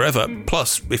love you forever.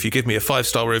 Plus, if you give me a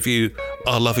 5-star review,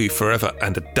 I'll love you forever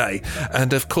and a day.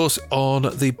 And of course, on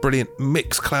the brilliant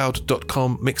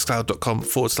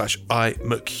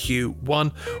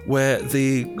mixcloud.com/iMcHugh1, where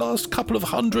the last couple of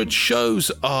 100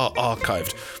 shows are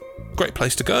archived. Great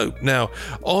place to go. Now,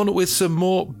 on with some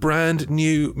more brand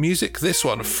new music. This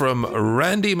one from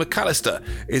Randy McAllister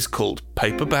is called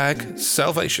Paper Bag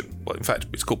Salvation. Well, in fact,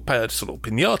 it's called Personal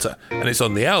Pinata, and it's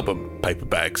on the album Paper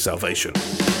Bag Salvation.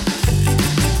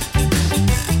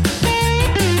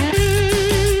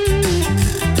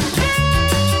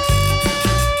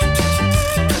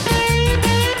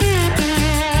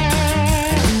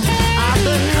 I've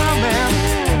been coming,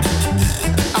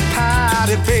 a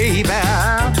party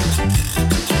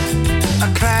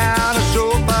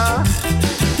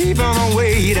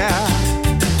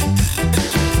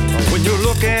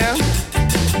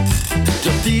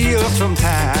some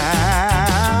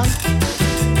time.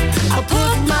 I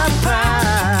put my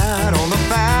pride on the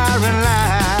firing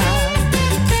line.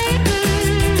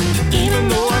 Even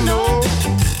though I know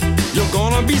you're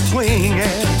gonna be swinging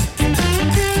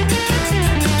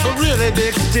a really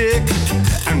big stick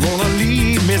and gonna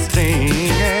leave me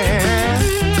stinging.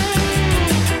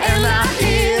 And I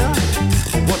hear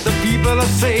what the people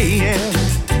are saying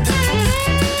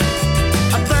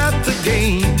about the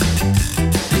game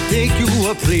they think you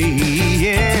are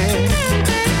playing.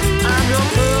 I'm your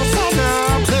personal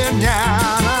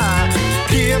pinata,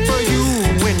 here for you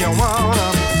when you wanna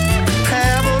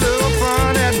have a little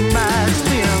fun at my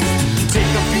expense.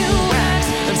 Take a few whacks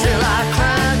until I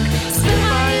crack. Spit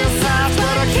my insides,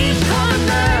 but I keep coming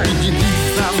back. You need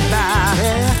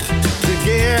somebody to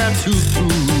get you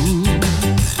through,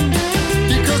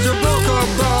 because you broke a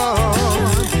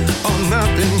bone or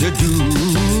nothing to do.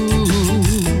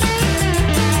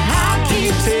 I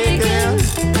keep taking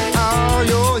all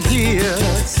your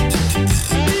years,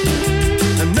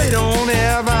 and they don't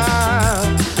ever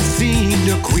seem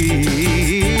to quit.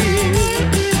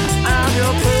 I'm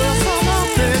your personal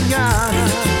pinata,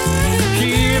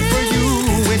 here for you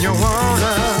when you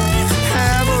wanna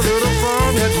have a little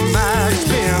fun at my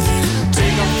expense.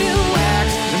 Take a few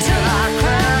whacks until I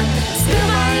crack. Still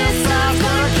my insides,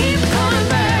 but I keep coming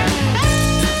back.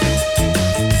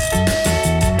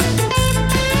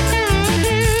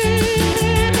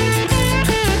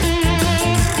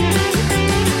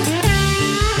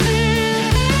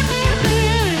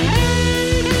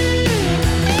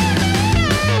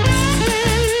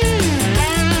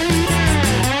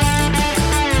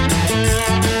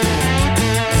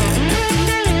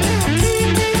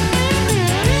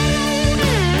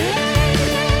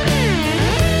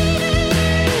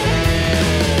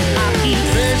 I keep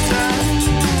patient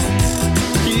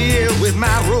here with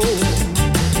my role.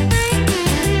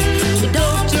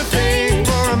 Don't you think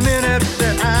for a minute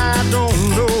that I don't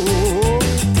know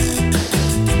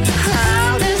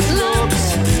how this looks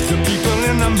to people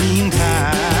in the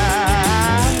meantime?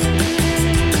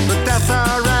 But that's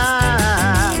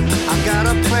alright, I've got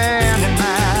a plan in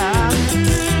mind.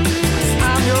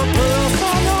 I'm your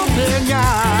personal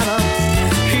pinata,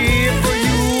 here for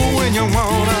you when you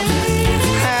wanna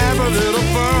have a little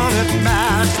fun at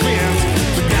my expense.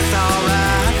 But that's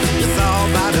alright, it's all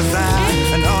by design,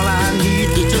 and all I need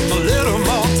is just a little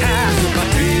more time. If I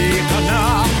take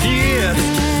enough years,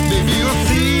 maybe you'll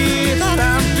see that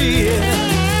I'm fear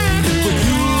for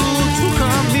you to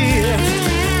come near.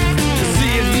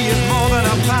 Seeing me is more than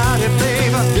a party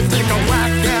favor. You take a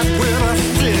whack at with a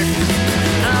stick.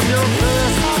 I'm your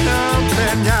personal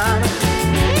pinata,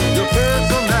 your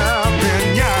personal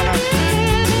pinata,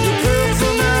 your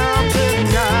personal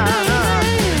pinata.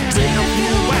 Take a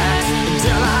few whacks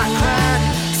until I crack.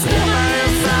 Still my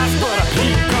insides, but I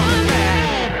keep coming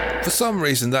back. For some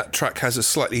reason, that track has a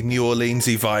slightly New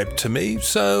Orleansy vibe to me,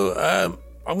 so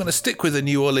I'm going to stick with a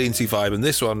New Orleansy vibe, and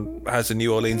this one has a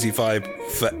New Orleansy vibe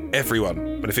for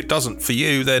everyone. But if it doesn't for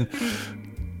you, then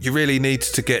you really need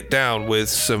to get down with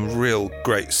some real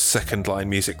great second line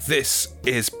music. This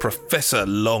is Professor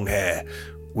Longhair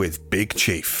with Big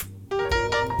Chief.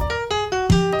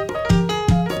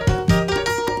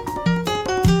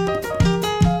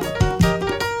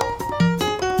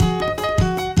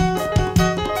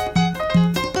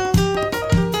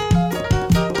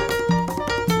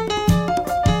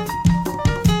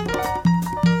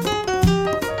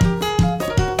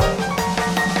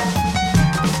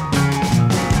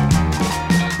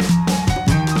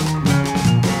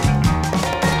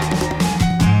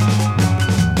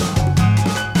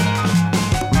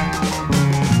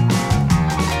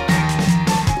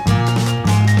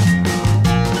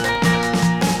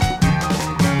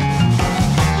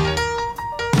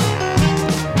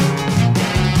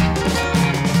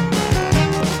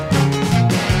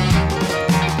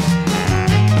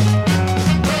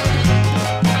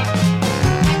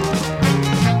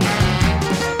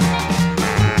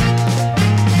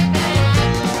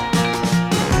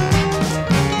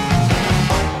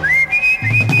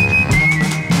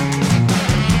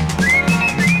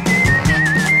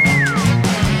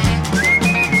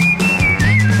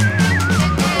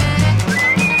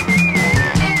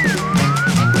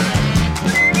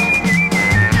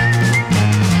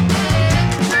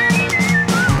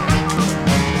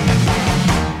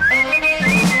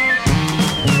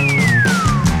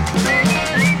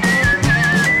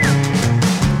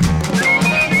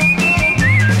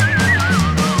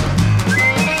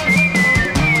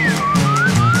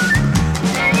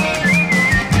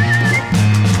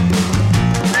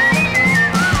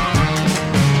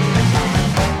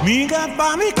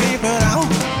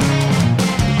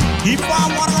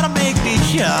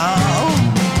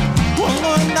 I'm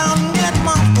going down and get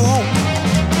my phone.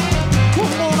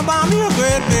 I'm gonna buy me a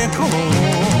great big coat.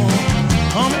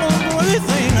 I'm gonna do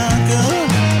everything I can.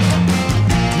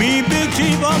 Me Big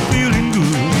Chief, I'm feeling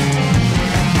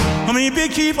good. Me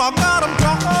Big Chief, I got him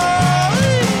tight.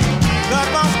 Got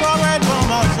my scar right from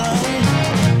my side.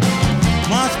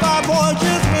 My star boy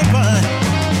just been fine.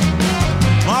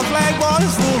 My flag boy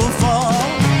is full of fall.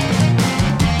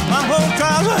 My whole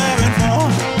tribe's are having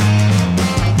fun.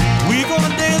 We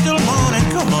gonna dance till morning,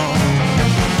 come on.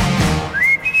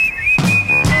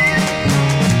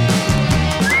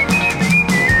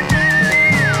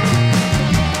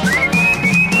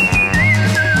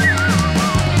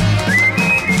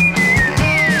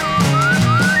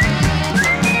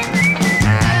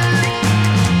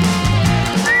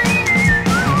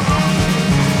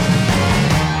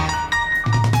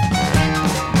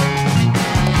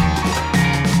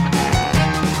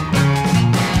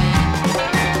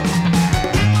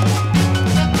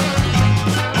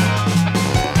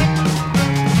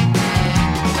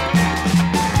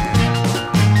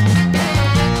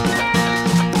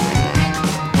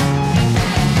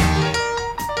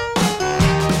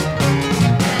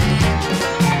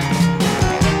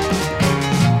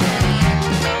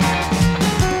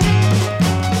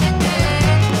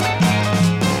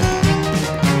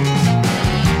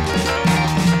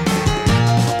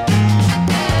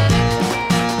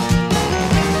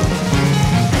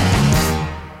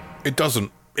 It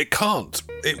doesn't. It can't.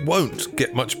 It won't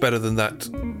get much better than that.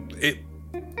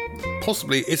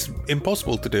 It's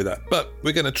impossible to do that. But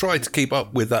we're going to try to keep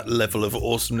up with that level of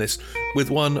awesomeness with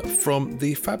one from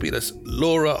the fabulous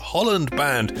Laura Holland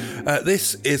Band.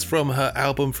 This is from her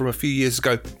album from a few years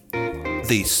ago,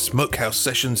 The Smokehouse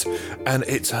Sessions, and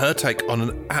it's her take on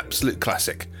an absolute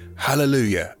classic,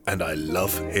 Hallelujah, and I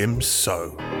Love Him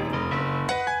So.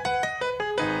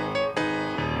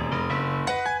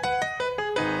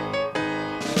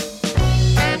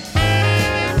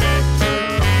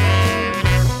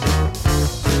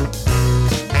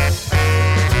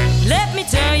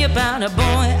 About a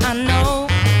boy I know,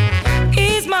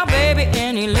 he's my baby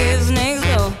and he lives next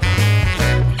door.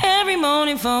 Every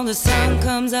morning before the sun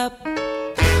comes up,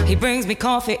 he brings me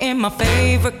coffee in my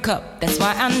favorite cup. That's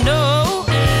why I know,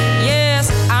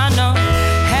 yes I know,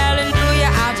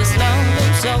 hallelujah, I just love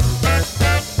him so.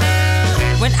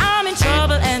 When I'm in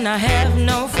trouble and I have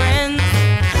no friends,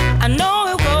 I know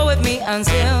he'll go with me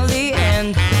until the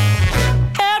end.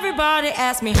 Everybody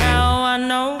asks me how I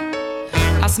know,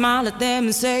 I smile at them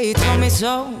and say he told me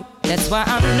so. That's why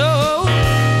I know,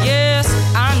 yes,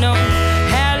 I know,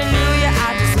 hallelujah,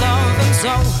 I just love him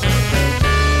so.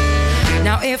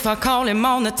 Now if I call him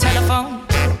on the telephone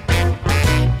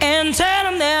and tell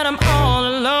him that I'm all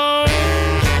alone,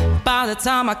 by the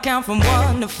time I count from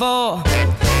 1 to 4,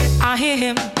 I hear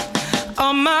him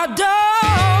on my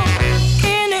door.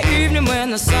 In the evening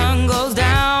when the sun goes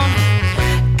down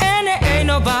and there ain't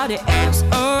nobody else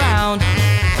around,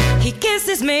 he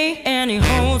kisses me and he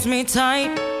holds me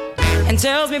tight and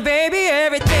tells me, baby,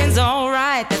 everything's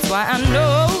alright. That's why I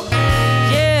know,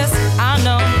 yes, I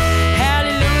know,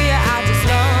 hallelujah, I just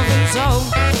love him so.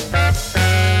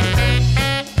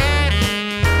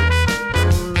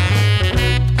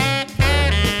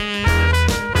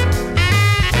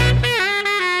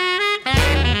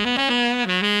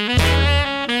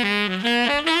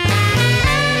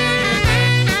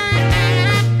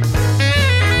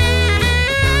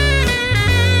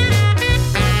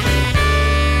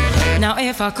 Now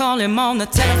if I call him on the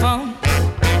telephone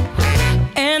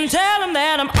and tell him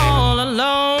that I'm all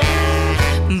alone,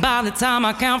 by the time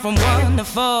I count from 1 to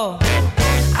 4,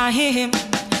 I hear him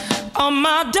on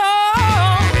my door.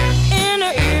 In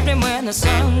the evening when the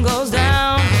sun goes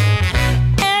down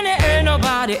and there ain't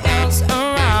nobody else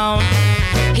around,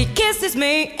 he kisses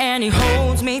me and he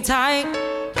holds me tight,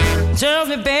 tells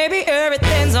me, baby,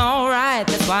 everything's alright.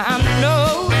 That's why I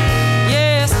know,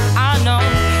 yes, I know,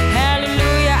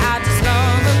 hallelujah, I just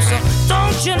love him so.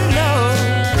 Don't you know,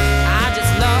 I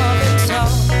just love him so.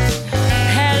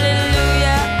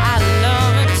 Hallelujah, I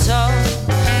love him so.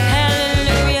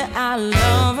 Hallelujah, I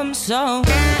love him so.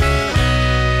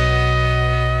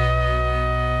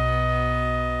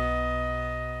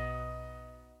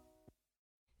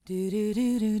 Do do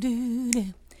do do do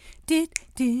do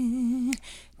do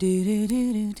do do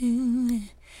do do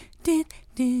do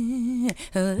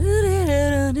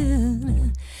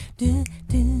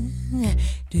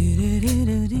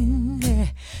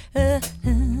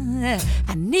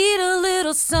I need a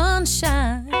little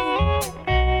sunshine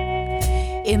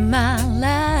in my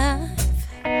life.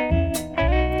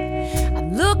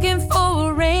 I'm looking for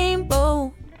a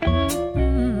rainbow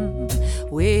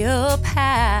way up up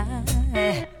high.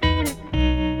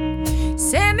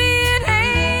 Send me an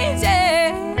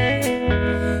angel,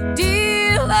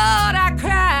 dear Lord, I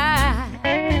cry.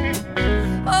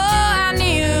 Oh, I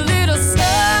need a little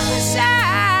sunshine,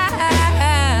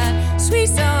 sweet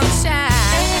sunshine.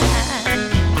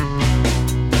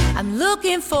 I'm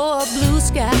looking for a blue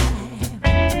sky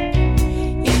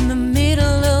in the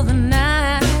middle of the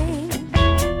night.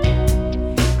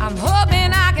 I'm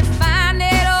hoping I can find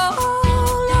it.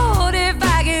 Oh Lord, if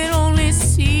I can only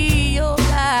see your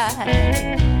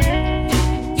light.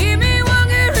 Give me one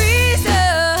good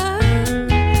reason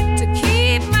to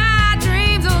keep my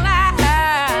dreams alive.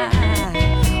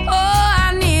 Oh,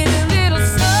 I need a little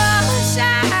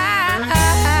sunshine,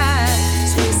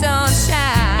 sweet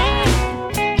sunshine.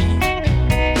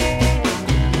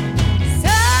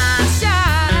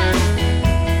 Sunshine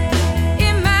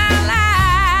in my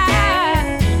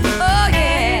life. Oh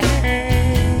yeah.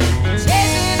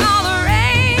 Chasing all the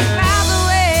rain clouds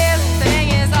away, everything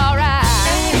is alright.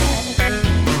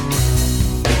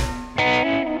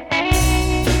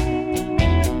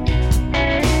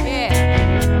 Yeah.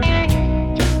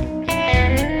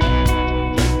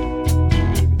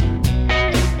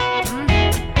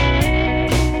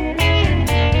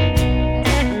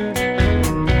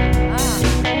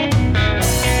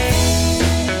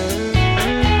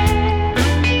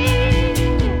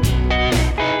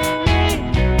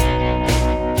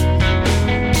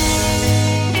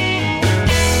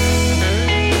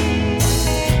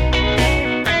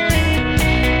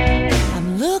 I'm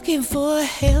looking for a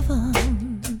heaven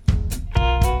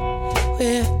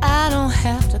where I don't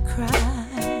have to cry.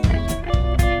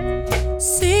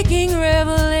 Seeking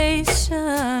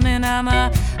revelation, and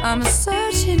I'm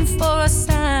searching for a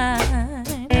sign.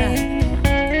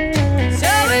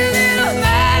 Show me a little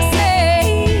mercy,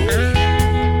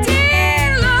 dear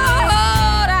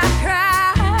Lord, I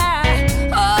cry.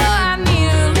 Oh, I need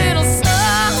a little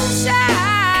sunshine,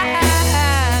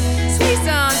 sweet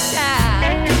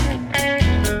sunshine.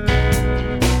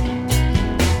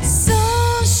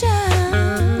 Sunshine,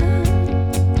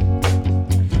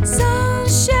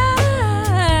 sunshine.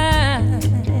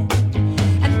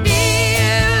 I need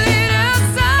a little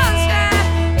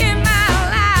sunshine in my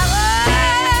life.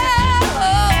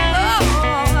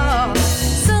 Oh,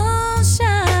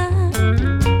 sunshine,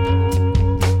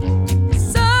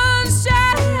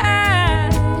 sunshine.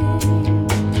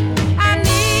 I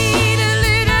need a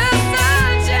little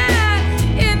sunshine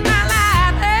in my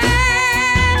life.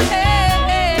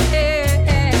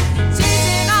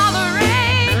 Chasing all the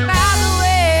rain clouds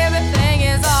away, everything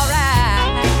is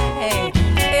alright.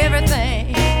 Everything.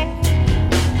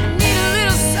 Need a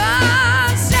little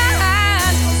sunshine,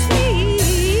 sweet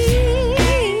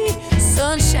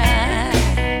sunshine.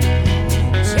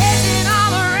 Chasing all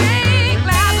the rain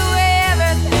clouds away,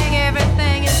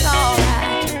 everything is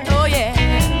alright. Oh yeah.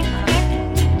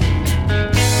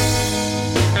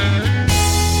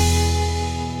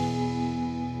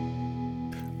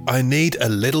 I Need a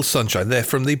Little Sunshine. They're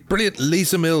from the brilliant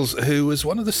Lisa Mills, who was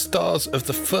one of the stars of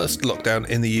the first lockdown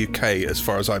in the UK, as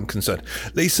far as I'm concerned.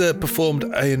 Lisa performed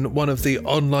in one of the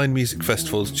online music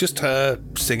festivals, just her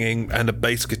singing and a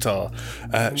bass guitar.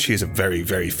 She is a very,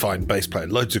 very fine bass player,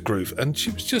 loads of groove, and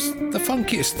she was just the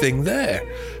funkiest thing there.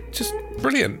 Just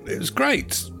brilliant. It was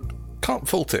great. Can't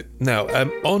fault it. Now,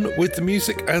 on with the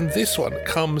music, and this one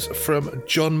comes from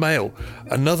John Mayall.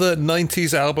 Another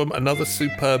 90s album, another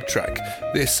superb track.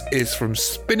 This is from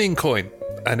Spinning Coin,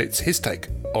 and it's his take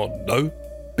on No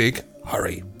Big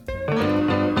Hurry.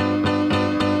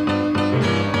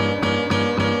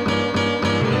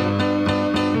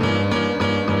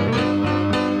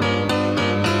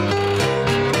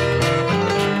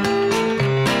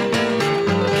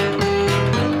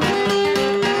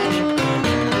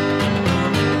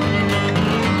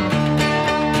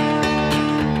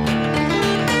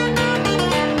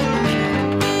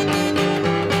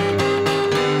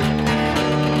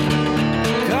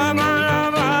 Come on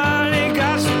over, honey,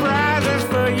 got surprises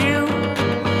for you.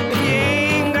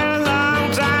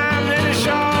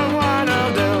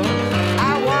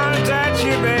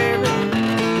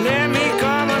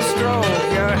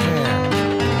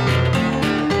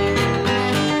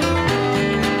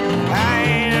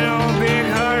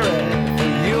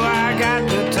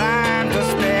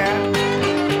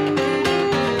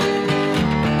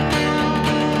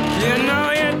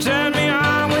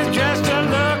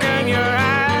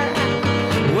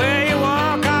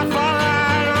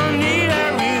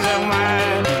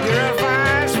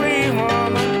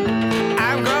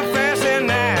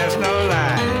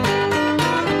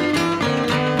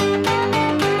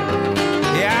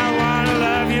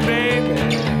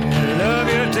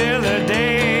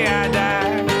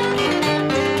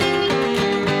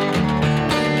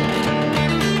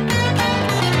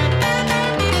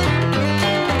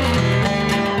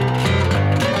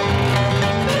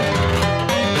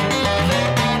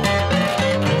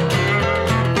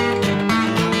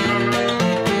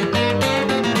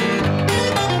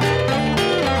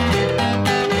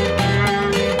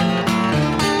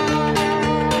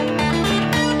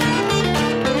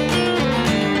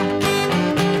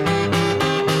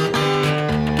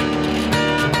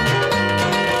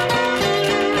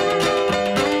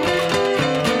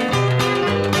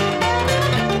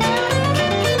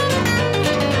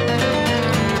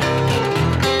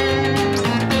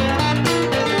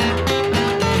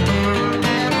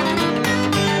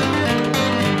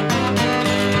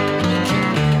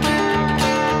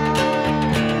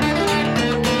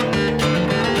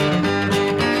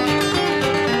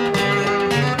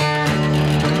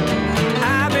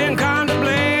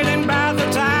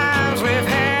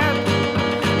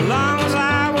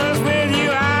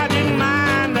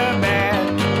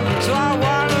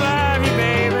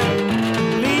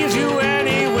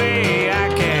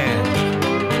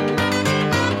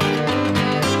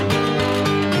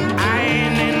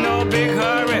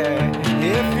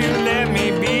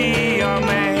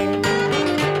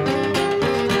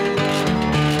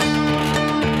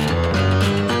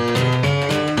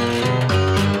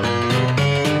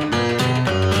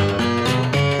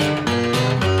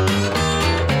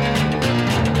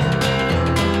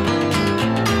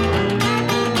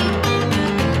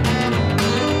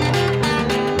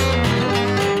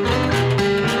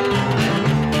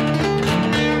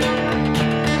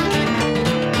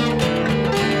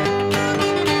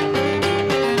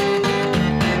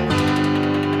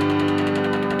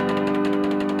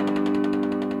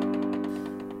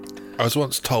 I was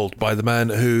once told by the man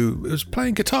who was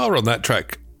playing guitar on that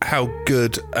track how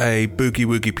good a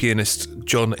boogie-woogie pianist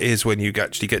John is when you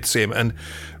actually get to see him. And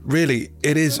really,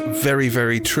 it is very,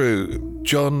 very true.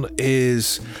 John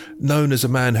is known as a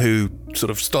man who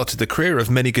sort of started the career of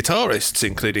many guitarists,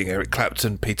 including Eric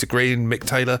Clapton, Peter Green, Mick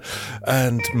Taylor,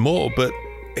 and more. But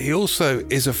he also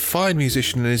is a fine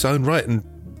musician in his own right, and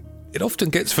it often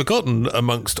gets forgotten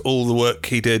amongst all the work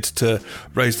he did to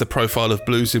raise the profile of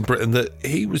blues in Britain that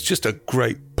he was just a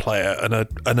great player and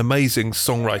an amazing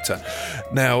songwriter.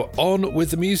 Now, on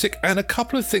with the music and a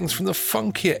couple of things from the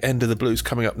funkier end of the blues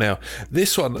coming up now.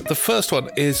 This one, the first one,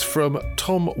 is from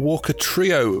Tom Walker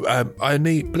Trio. I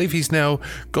believe he's now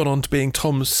gone on to being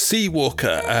Tom C.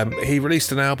 Walker. He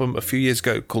released an album a few years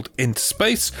ago called Into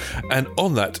Space, and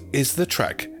on that is the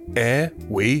track Air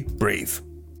We Breathe.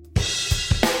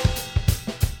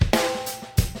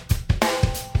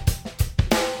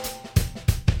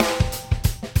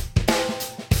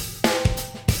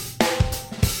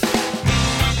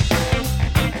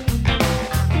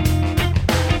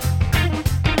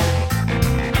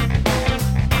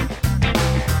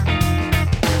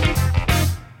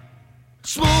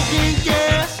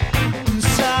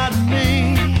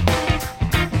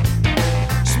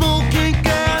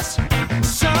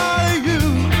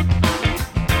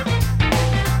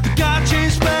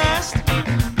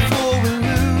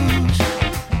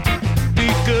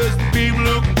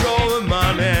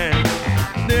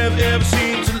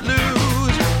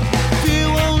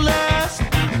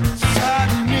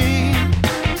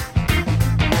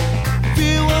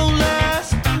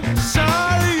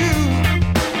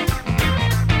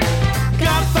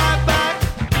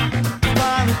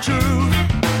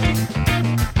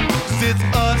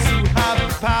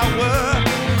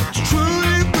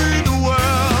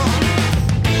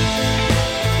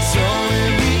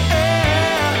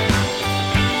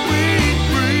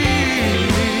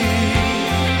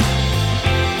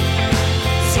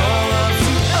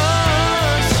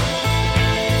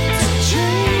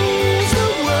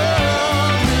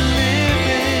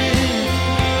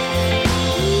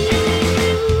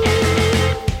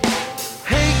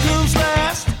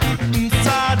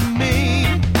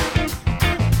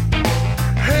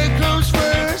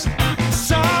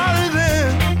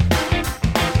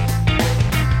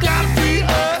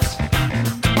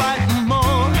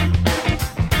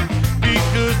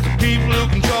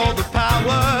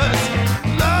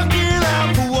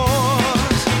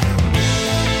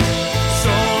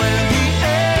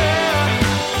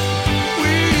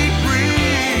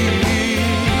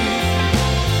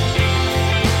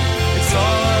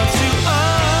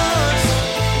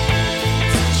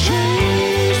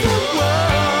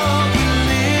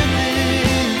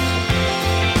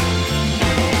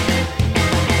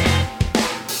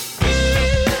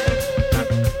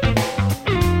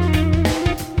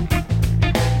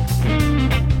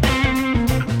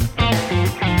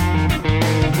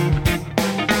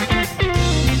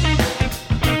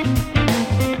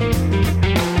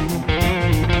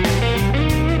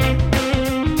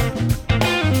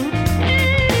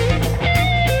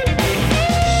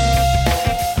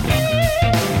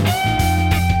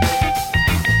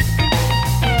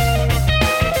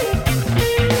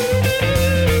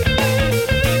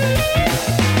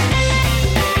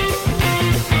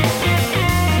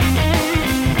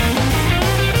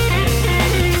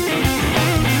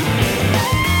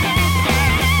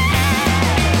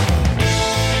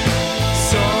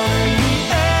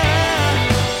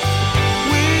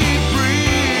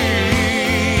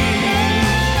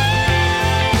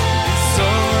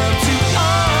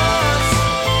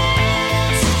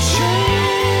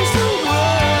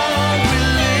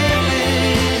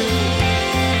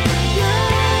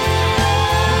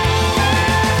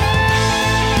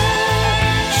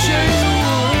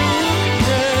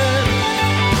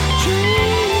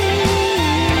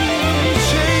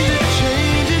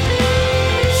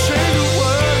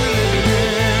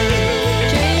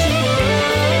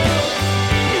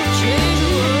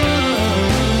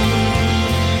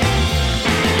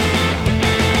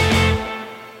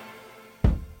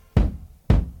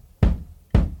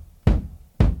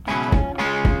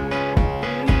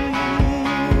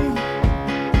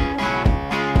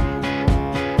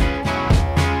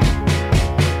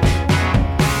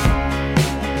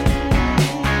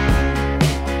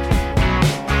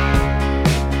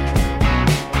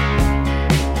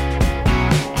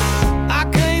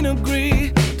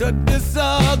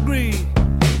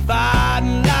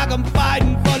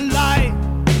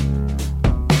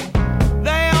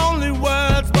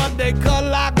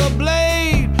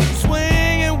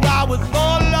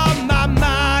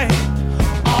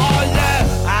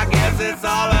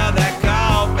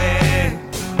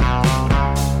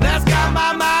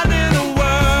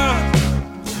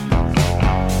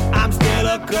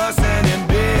 cussing and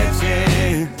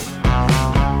bitching.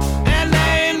 And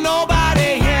there ain't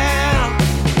nobody here.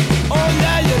 Oh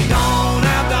yeah, you don't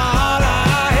have to holler,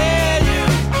 I hear you.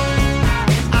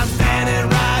 I'm standing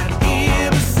right here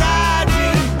beside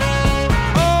you.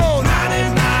 Oh,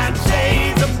 99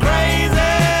 shades of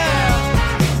crazy.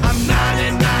 I'm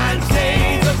 99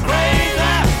 shades of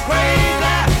crazy,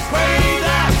 crazy,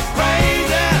 crazy,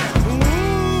 crazy.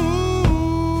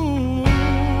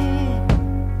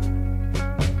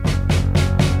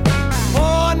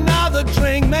 Pour another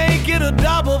drink, make it a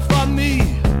double for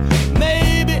me.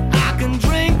 Maybe I can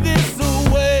drink this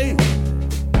away.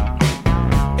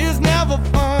 It's never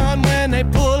fun when they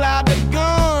pull out the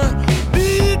gun.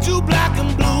 Beat you black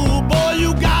and blue, boy,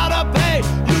 you gotta pay,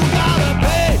 you gotta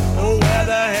pay. Oh, where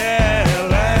the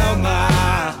hell am I?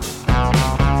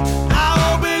 I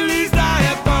hope at least I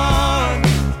have fun.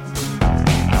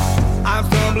 I'm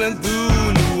stumbling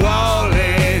through New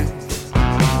Orleans.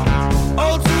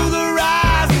 Oh, to the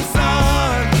rising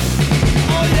sun.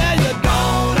 Oh yeah, you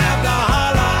don't have to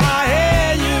holler, I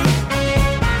hear you.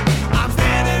 I'm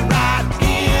standing right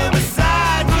here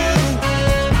beside you.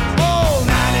 Oh,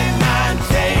 99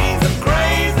 shades of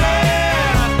crazy.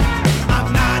 I'm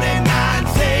 99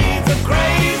 shades of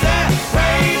crazy,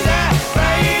 crazy,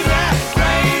 crazy,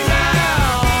 crazy.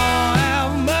 Oh,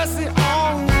 have mercy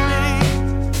on me.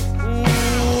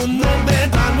 Ooh, no me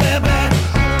tan nueve,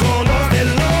 todos de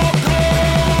loco.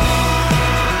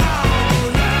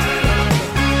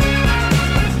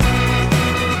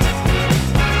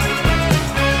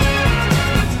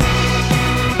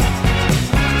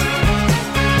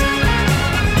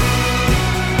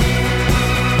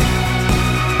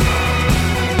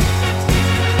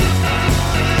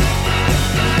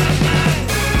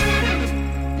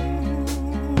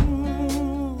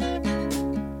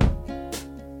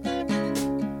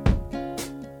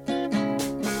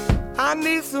 I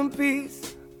need some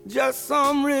peace, just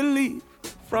some relief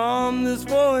from this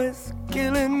voice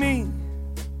killing me.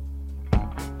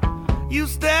 You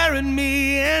stare at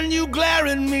me and you glare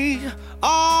at me.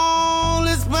 All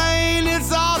this pain,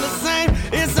 it's all the same.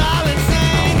 It's all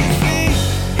insane. You see,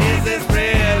 is this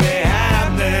really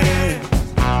happening?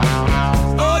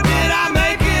 Or did I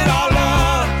make it all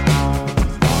up?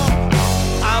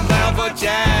 I'm bound for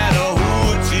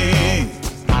Chattahoochee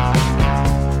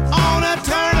on a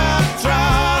turn-up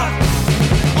truck.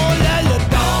 Oh yeah, you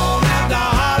don't have to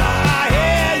holler, I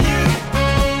hear you.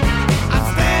 I'm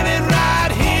standing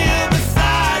right here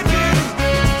beside you.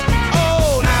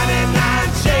 Oh,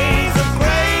 99 shades of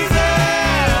crazy.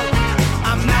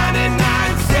 I'm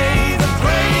 99 shades of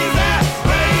crazy,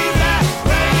 crazy,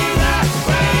 crazy,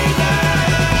 crazy.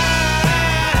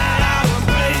 I'm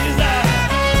crazy.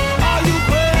 Are you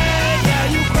crazy?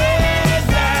 You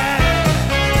crazy?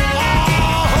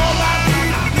 Oh, hold my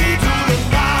feet to the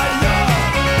fire.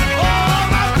 Hold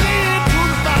my feet to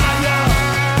the fire.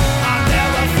 I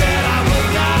never said I was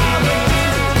down with you.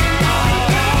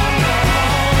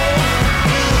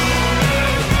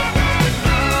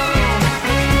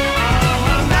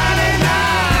 I'm 99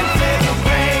 shades of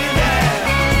crazy.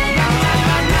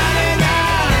 I'm 99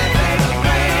 shades of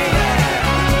crazy.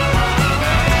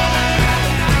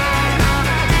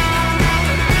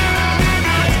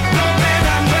 No man,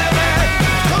 I'm ready.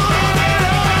 Come on,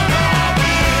 shades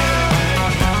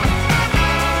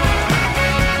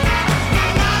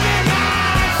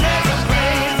of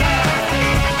crazy.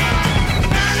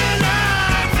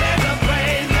 99 shades of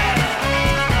crazy.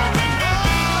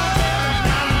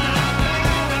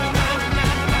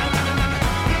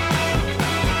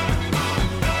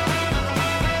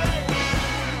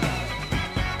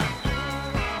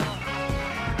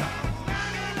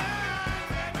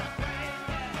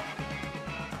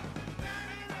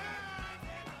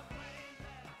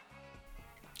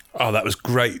 Oh, that was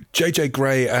great. JJ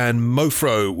Grey and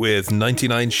Mofro with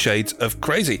 99 Shades of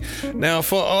Crazy. Now,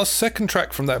 for our second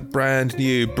track from that brand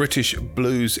new British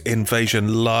Blues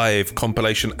Invasion Live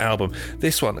compilation album,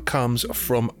 this one comes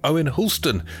from Owen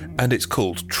Hulston and it's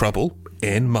called Trouble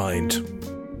in Mind.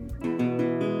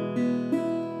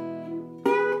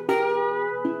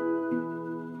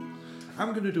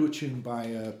 I'm going to do a tune by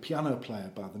a piano player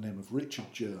by the name of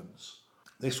Richard Jones.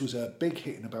 This was a big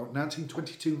hit in about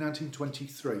 1922,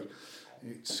 1923.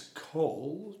 It's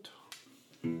called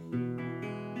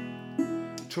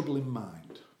Trouble in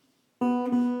Mind.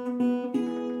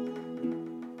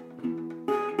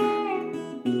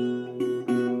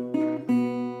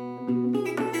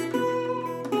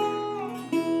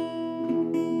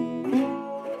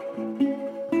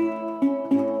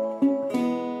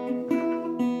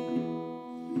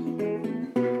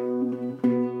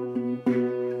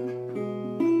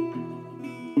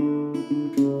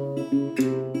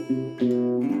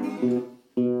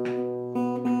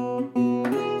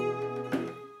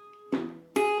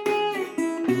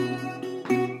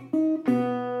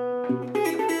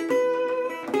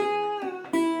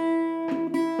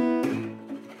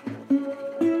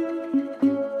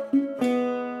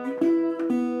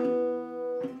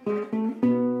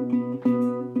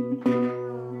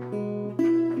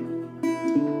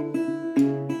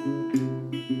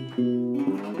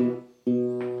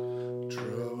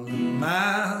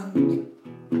 mind,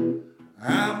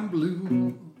 I'm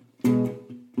blue,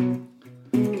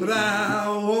 but I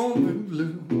won't be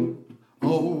blue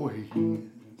always.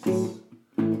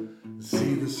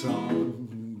 See the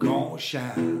sun gonna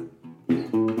shine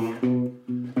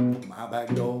my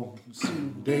back door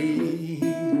someday.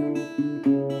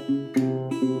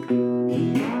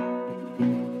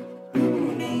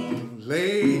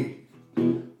 Lay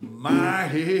my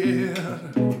head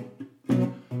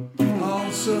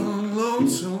on some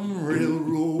lonesome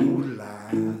railroad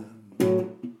line.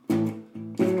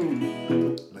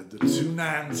 Let the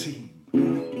 219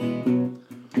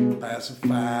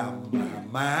 pacify my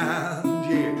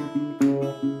mind, yeah.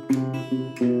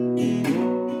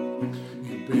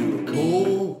 You've been a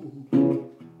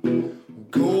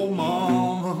cold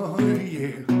mama,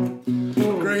 yeah.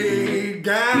 Great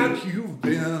God, you've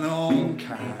been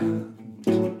unkind.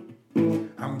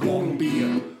 I'm gonna be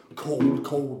a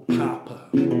cold papa,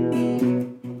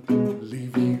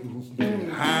 leave you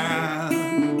behind.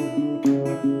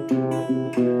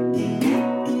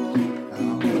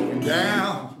 I'm going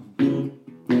down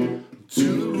to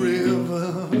the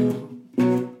river,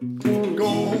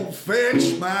 gonna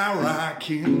fetch my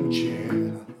rocking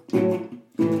chair.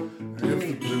 If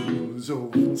the blues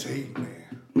overtake me,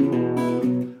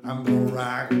 I'm gonna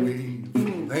rock away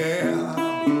from there.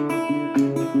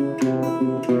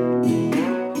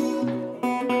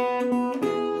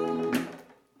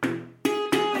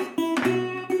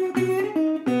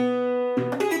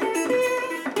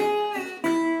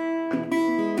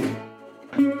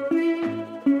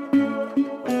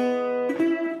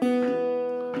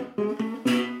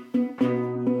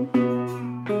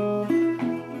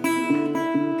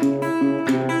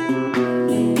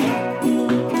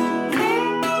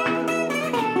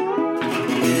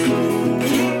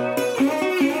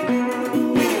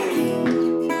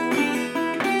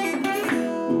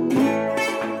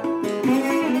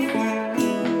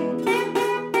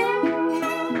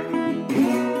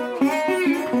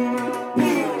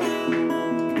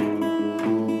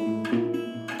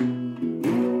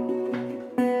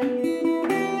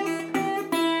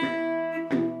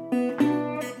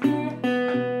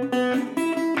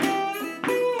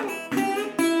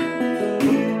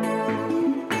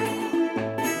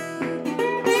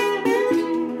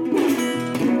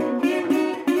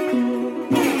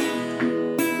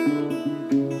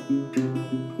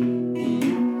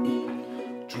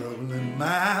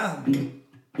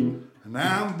 And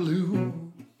I'm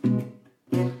blue,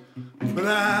 but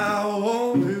I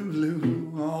won't be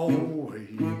blue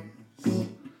always.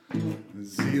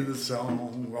 See the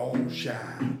sun won't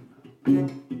shine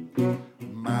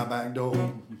my back door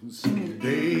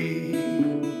someday.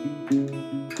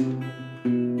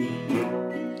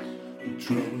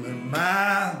 Troubling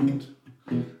mind,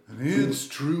 and it's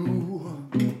true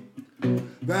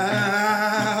that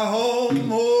I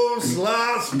almost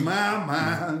lost my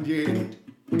mind, yeah.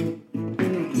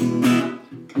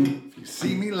 If you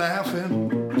see me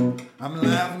laughing, I'm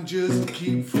laughing just to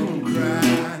keep from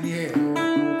crying, yeah.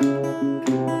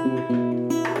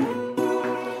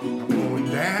 I'm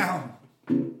going down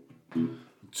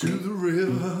to the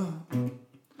river,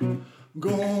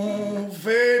 gonna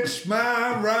fetch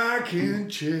my rocking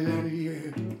chair,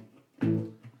 yeah.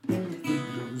 The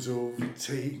blues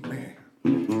overtake me,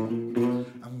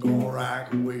 I'm gonna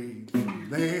rock away from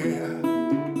there.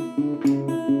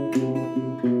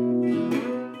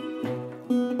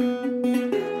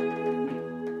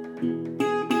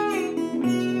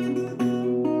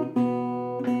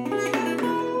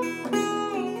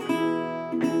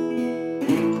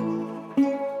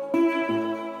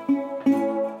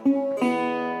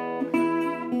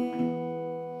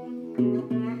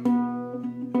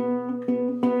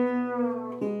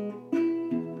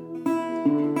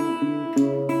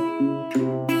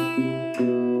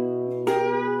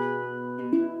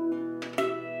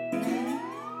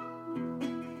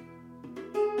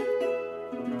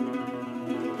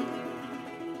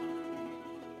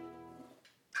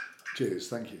 Cheers,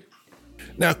 thank you.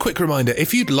 Now, a quick reminder,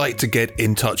 if you'd like to get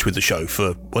in touch with the show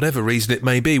for whatever reason it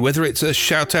may be, whether it's a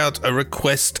shout out, a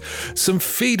request, some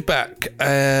feedback,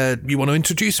 you want to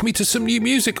introduce me to some new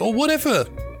music or whatever,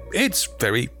 it's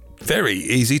very, very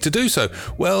easy to do so.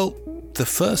 Well, the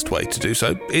first way to do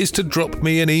so is to drop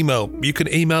me an email. You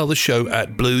can email the show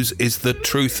at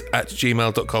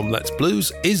bluesisthetruth@gmail.com. That's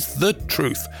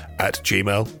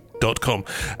bluesisthetruth@gmail.com.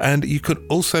 And you can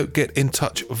also get in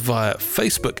touch via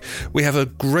Facebook. We have a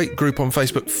great group on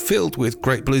Facebook filled with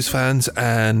great blues fans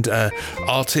and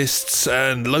artists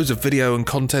and loads of video and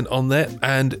content on there,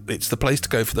 and it's the place to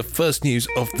go for the first news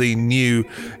of the new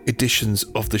editions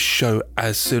of the show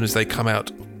as soon as they come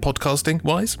out podcasting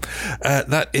wise.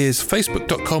 That is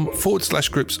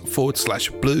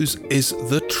facebook.com/groups/blues is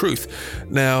the truth.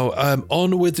 Now,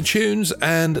 on with the tunes,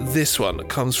 and this one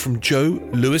comes from Joe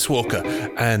Lewis Walker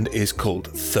and is called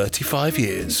 35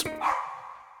 Years.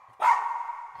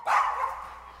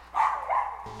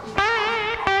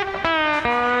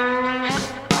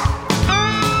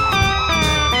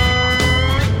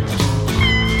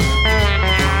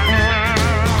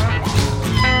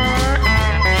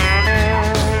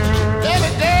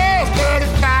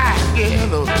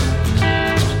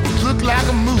 Like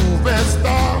a movie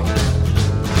star.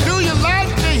 Do you like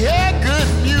to hear good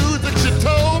music? She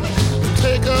told me to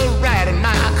take a ride in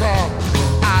my car.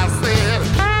 I said,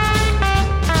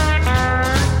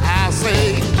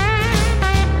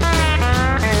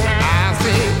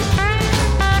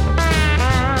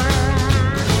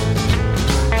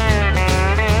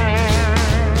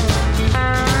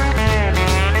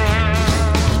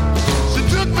 she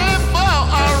took me for a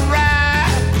ride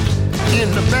in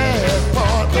the bad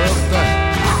part of town.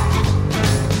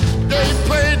 They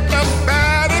played the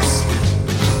baddest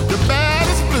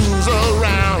blues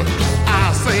around.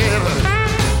 I said,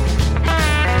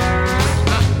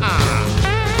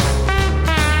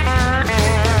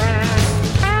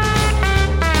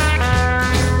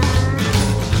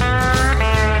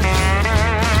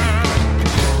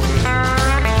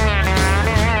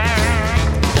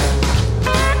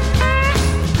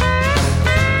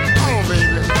 oh,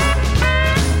 baby.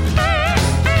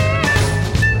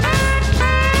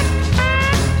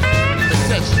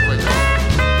 Text you for you.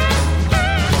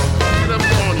 Get up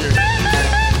on you.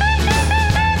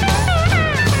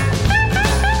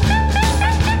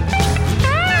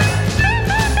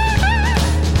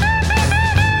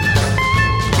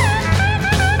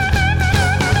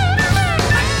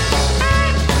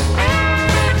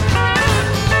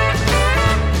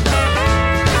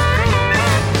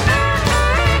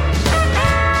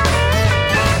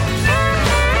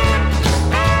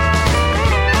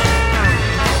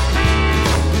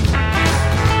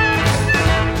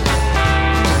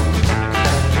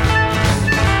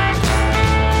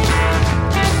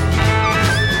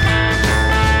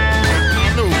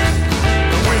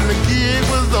 When the gig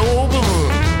was over,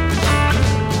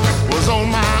 was on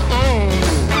my own.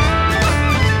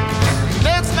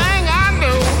 Next thing I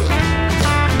know,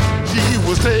 she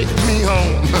was taking me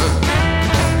home.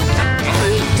 I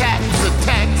said, taxi,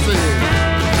 taxi,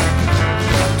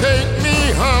 take me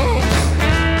home.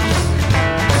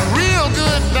 Real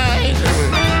good night.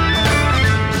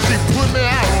 She put me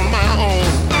out on my own.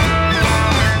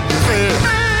 Said,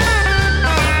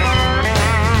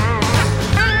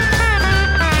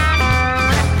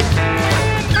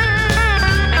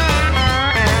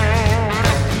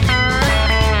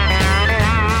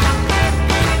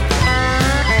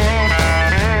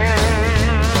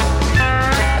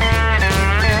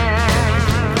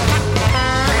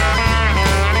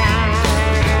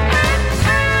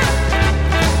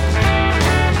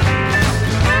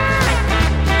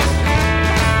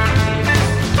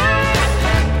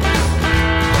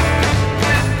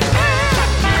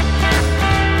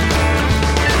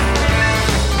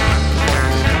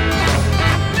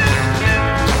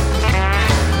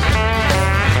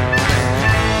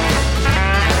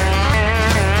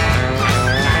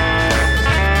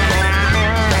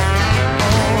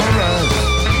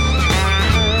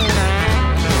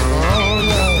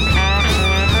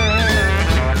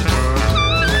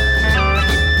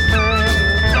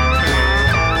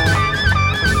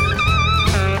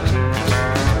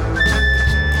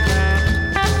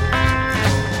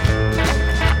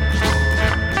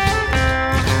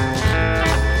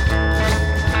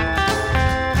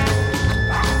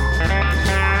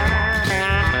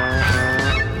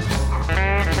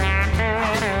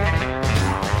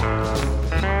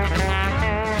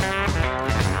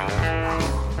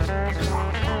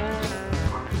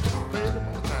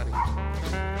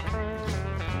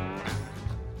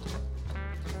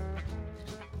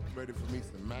 ready for me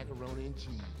some macaroni and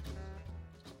cheese.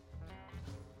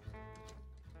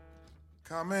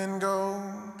 Come and go,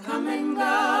 come and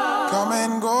go, come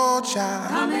and go, child,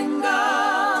 come and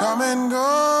go, come and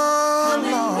go, come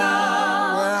and Lord,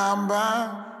 go. Where I'm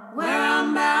bound,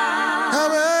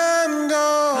 come and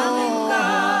go,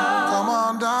 come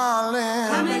on, darling,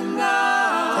 come and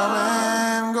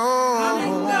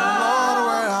go, Lord,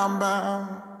 where I'm bound,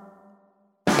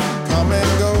 come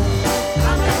and go,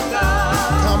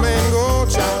 come and go,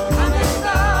 child, come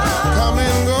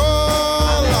and go.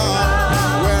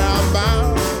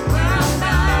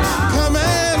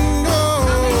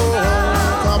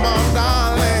 Come on,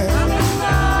 darling.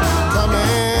 Come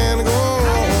and go.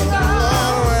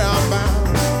 Lord,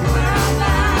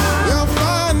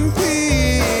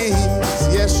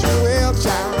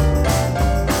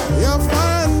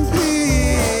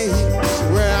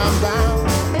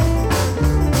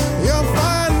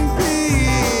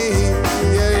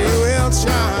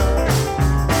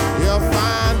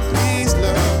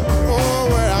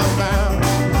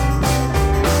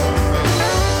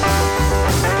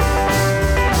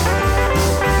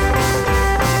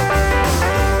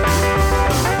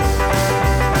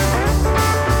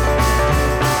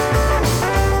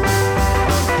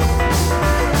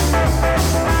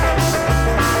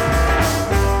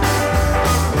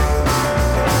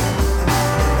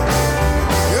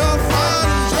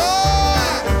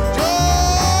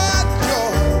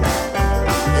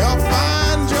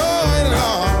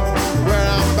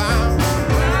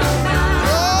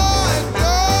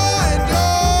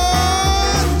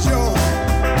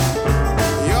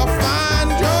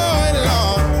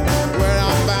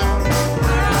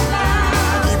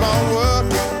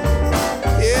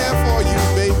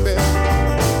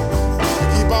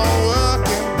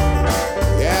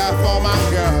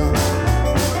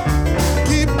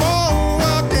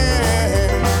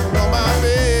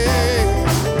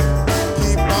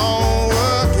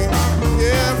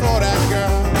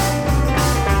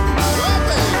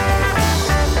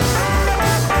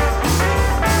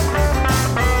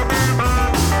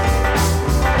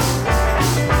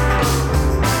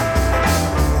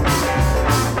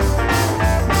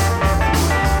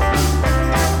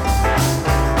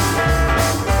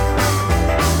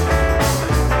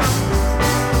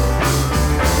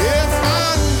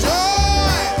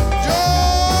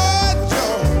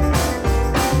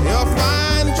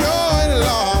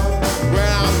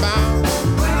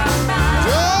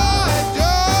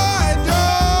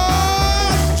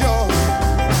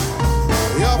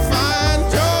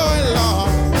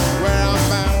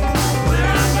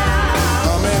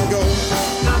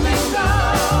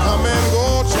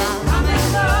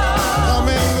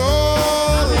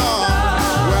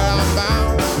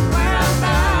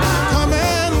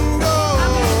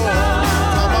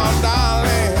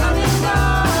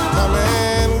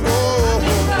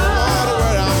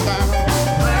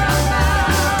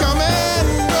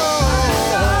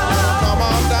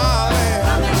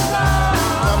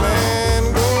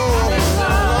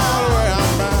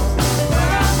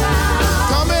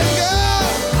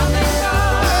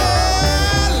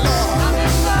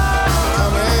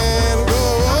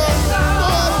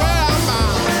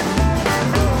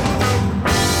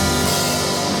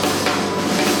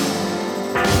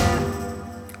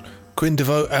 Quinn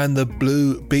DeVoe and the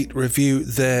Blue Beat Review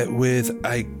there with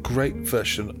a great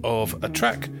version of a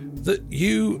track that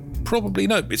you probably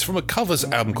know. It's from a covers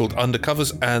album called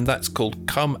Undercovers, and that's called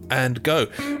Come and Go.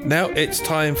 Now it's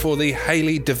time for the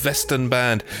Hayley DeVeston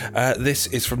Band. This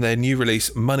is from their new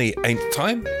release Money Ain't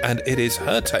Time, and it is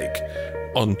her take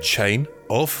on Chain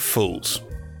of Fools.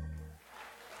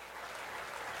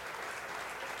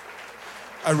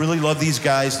 I really love these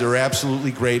guys. They're absolutely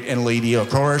great, and Lady,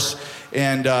 of course.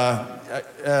 And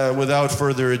without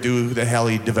further ado, the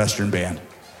Hayley DeVeston Band.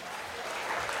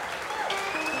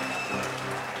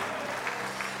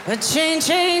 A chain,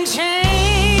 chain, chain.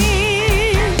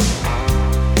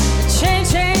 A chain,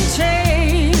 chain,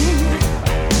 chain.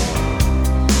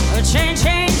 A chain,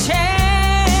 chain, chain.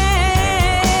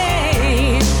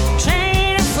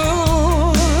 Chain of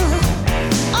fools.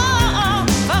 Oh,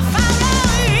 for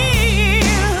 5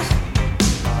 years.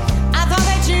 I thought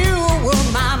that you were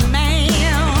my man.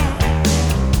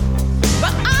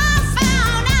 But I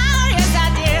found out, yes I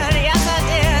did.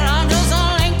 I'm just a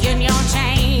link in your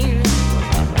chain.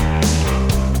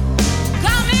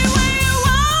 God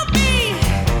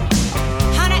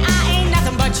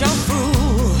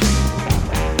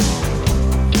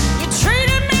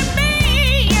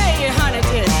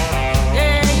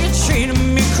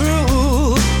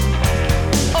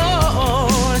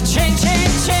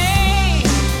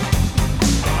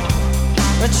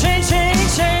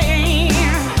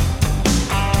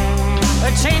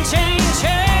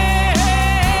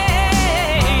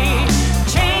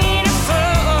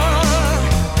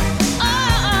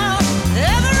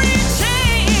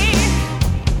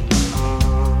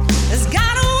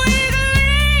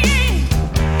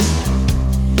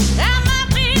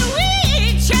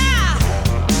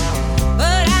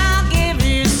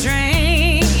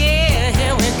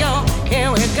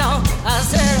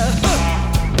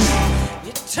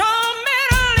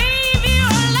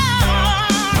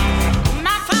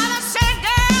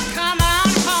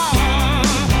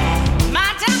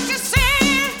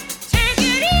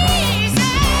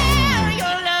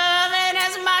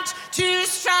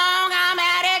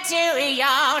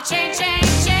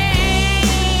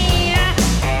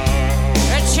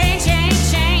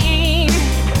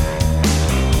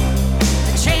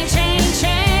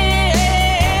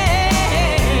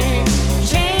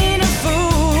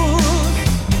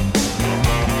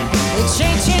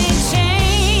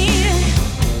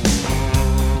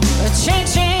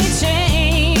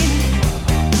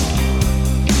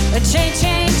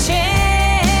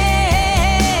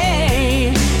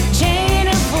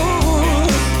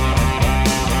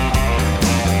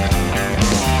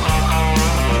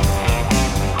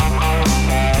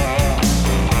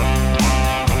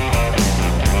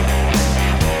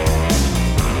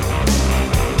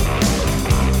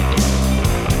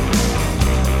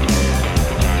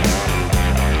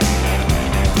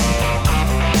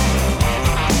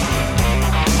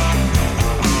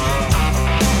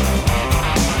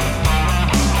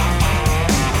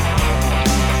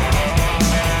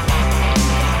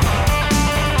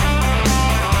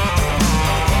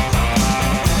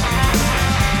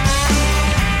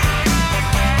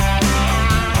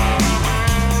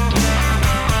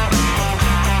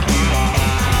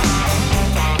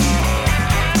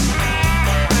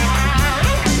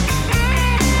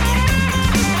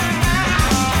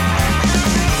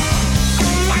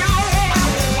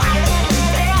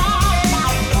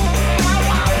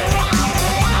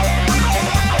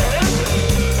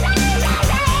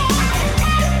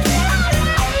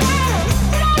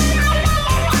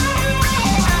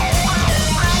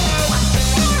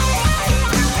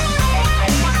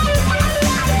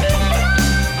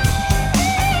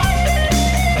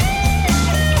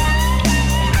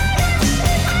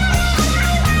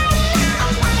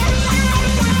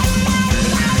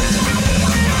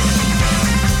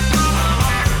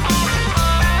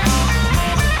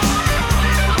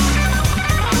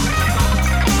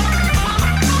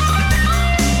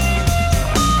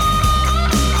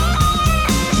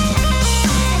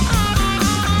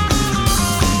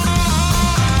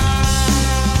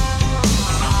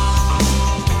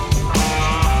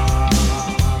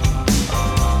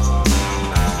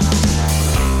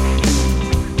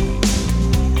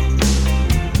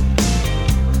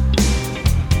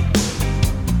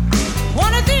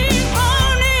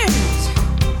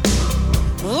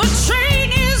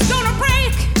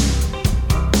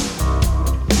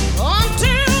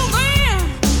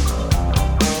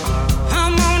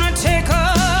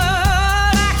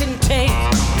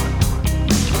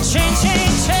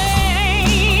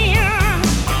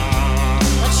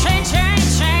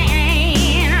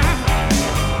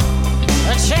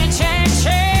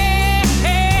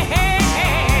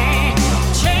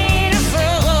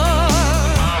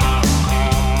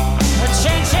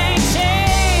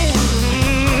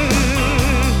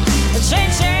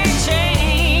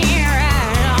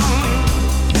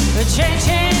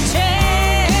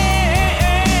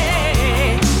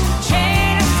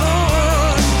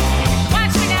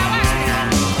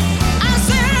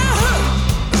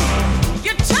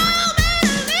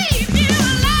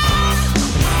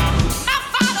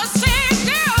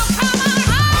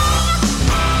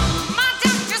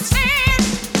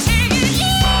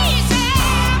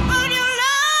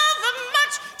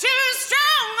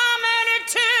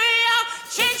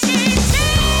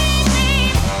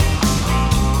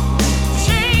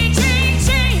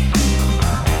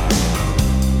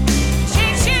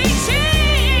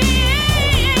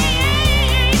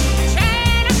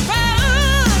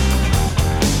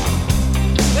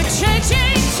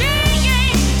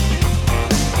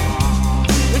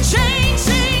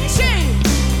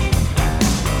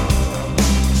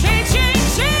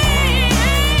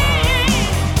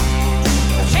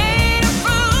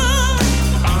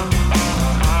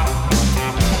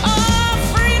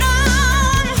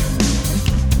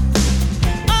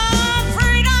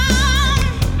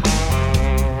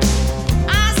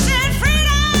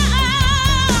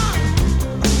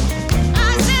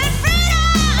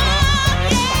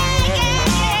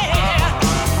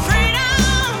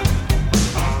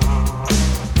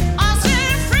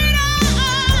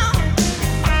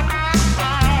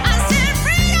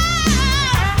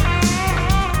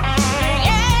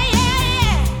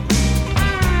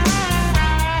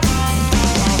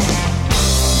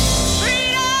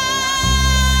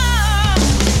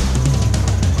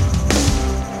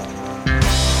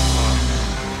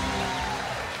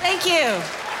Thank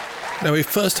you. Now, we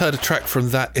first heard a track from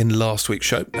that in last week's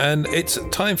show, and it's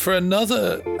time for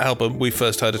another album we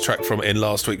first heard a track from in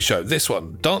last week's show. This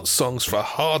one, Dance Songs for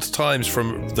Hard Times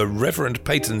from the Reverend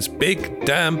Peyton's Big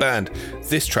Damn Band.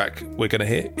 This track we're going to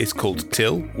hear is called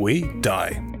Till We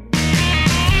Die.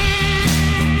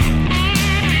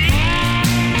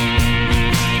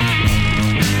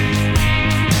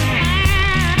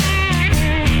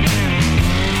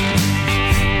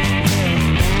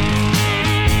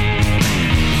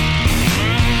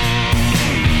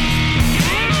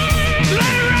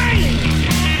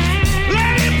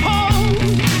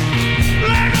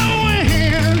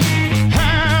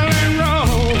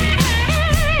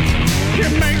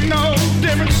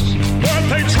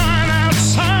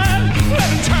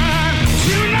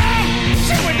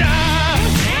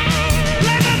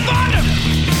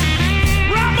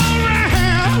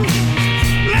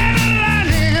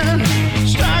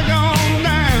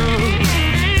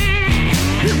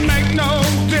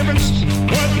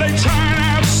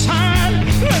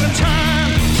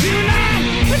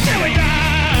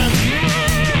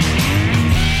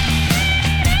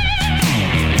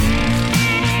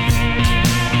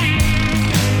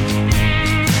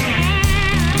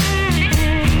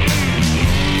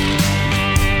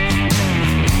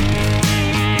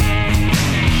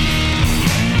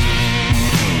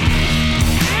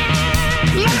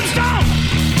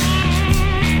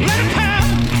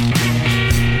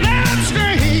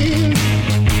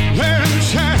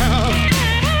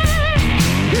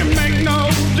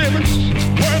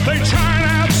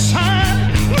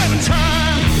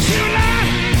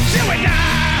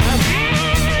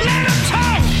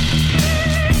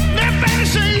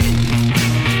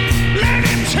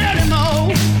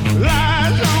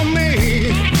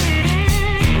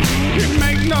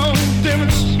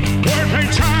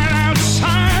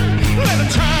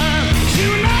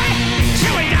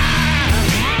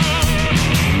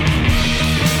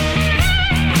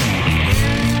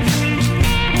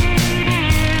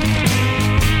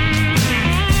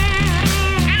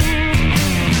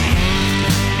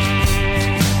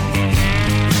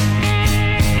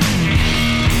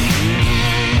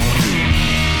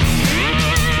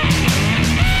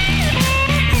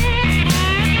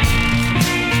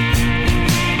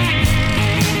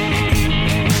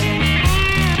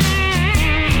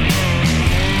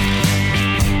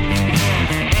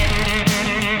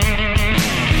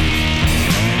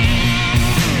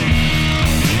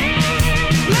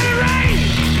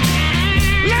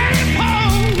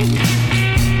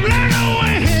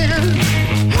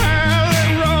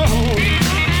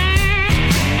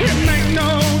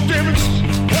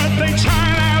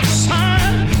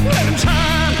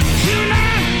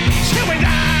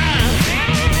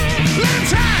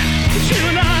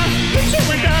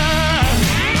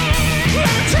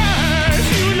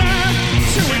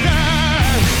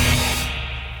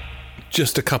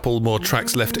 Just a couple more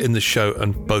tracks left in the show,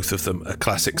 and both of them are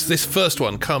classics. This first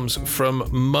one comes from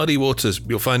Muddy Waters.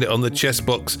 You'll find it on the chest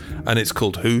box, and it's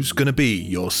called Who's Gonna Be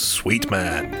Your Sweet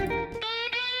Man?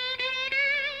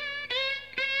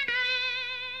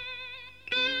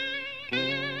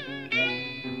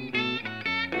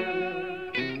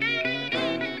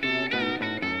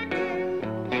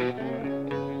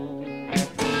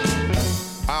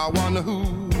 I wonder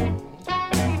who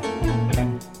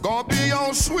gonna be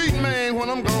your sweet man when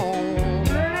I'm gone.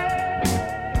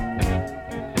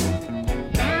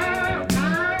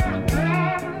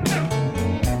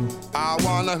 I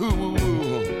wonder who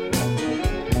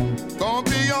gonna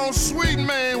be your sweet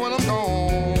man when I'm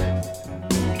gone.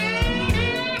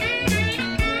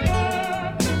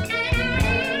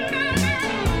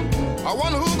 I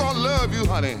wonder who gonna love you,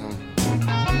 honey.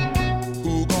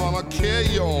 Who gonna carry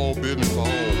your business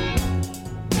home.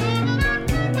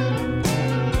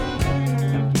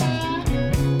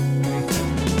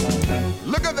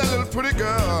 Look at that little pretty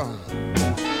girl.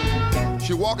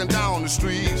 She walking down the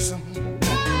streets.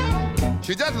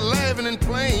 She just laughing and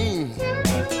playing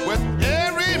with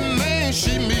every man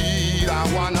she meet. I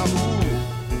wonder who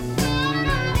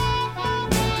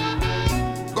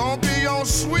gonna be your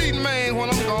sweet man when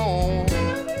I'm gone.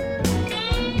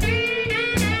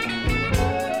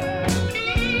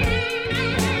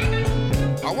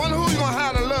 I wonder who's gonna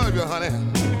have to love you, honey.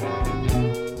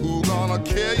 Who gonna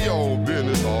carry your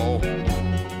business home.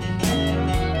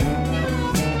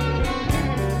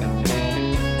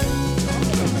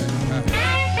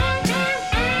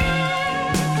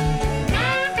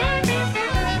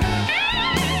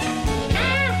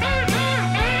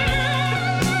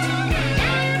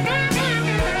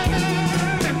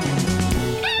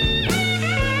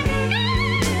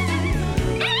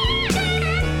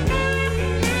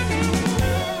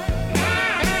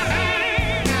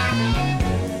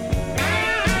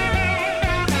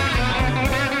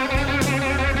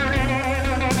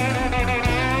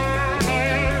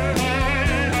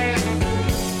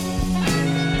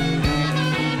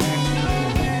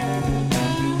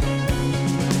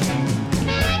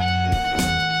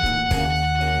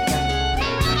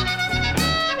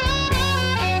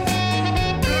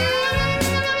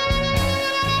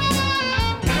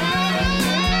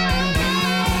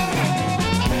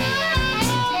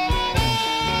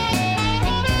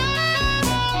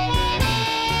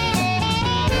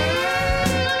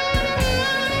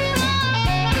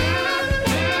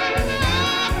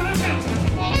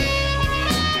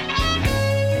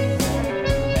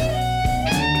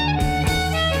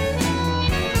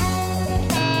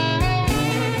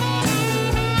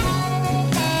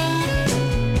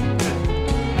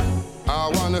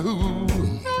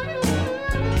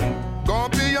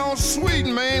 sweet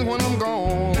man when I'm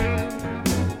gone.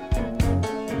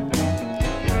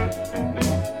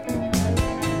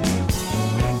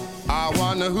 I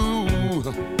wonder who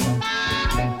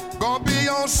gonna be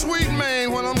your sweet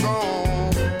man when I'm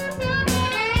gone.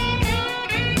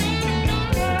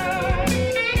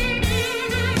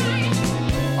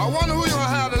 I wonder who you gonna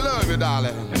have to love you,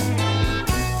 darling.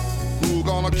 Who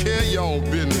gonna carry your own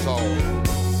business on?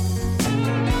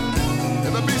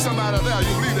 If there be somebody there,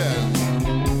 you believe that?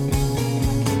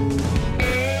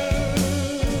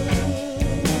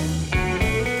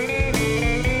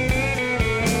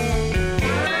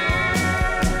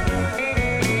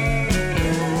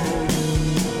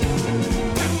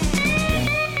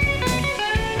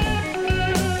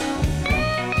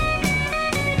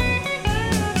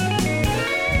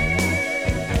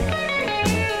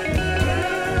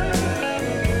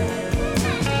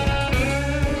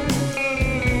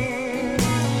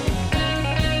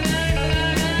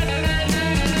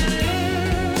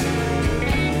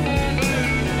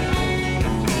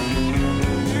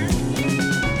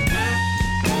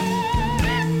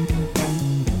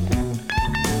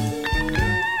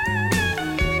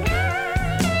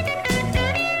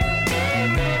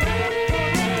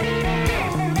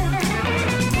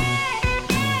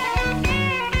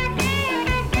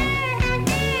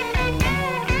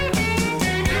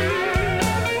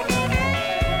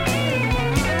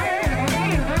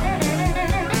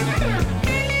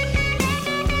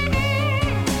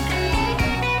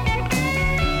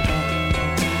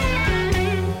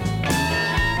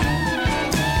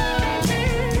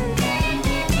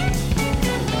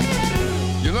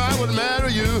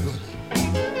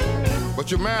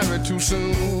 You married too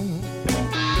soon.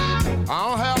 I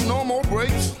don't have no more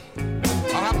breaks.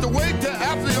 I'll have to wait till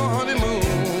after your honeymoon.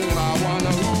 I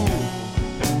wonder who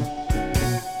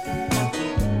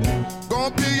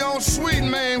gonna be your sweet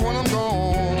man when I'm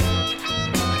gone.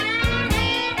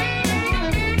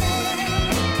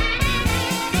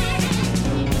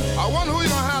 I wonder who you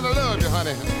gonna have to love you,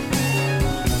 honey.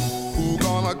 Who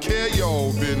gonna carry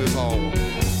your business on?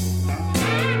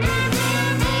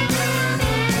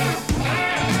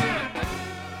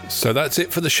 So that's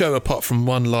it for the show, apart from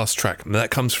one last track, and that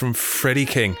comes from Freddie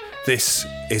King. This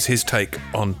is his take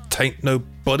on Tain't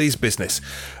Nobody's Business.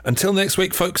 Until next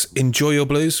week, folks, enjoy your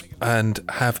blues and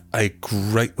have a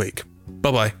great week.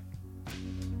 Bye-bye.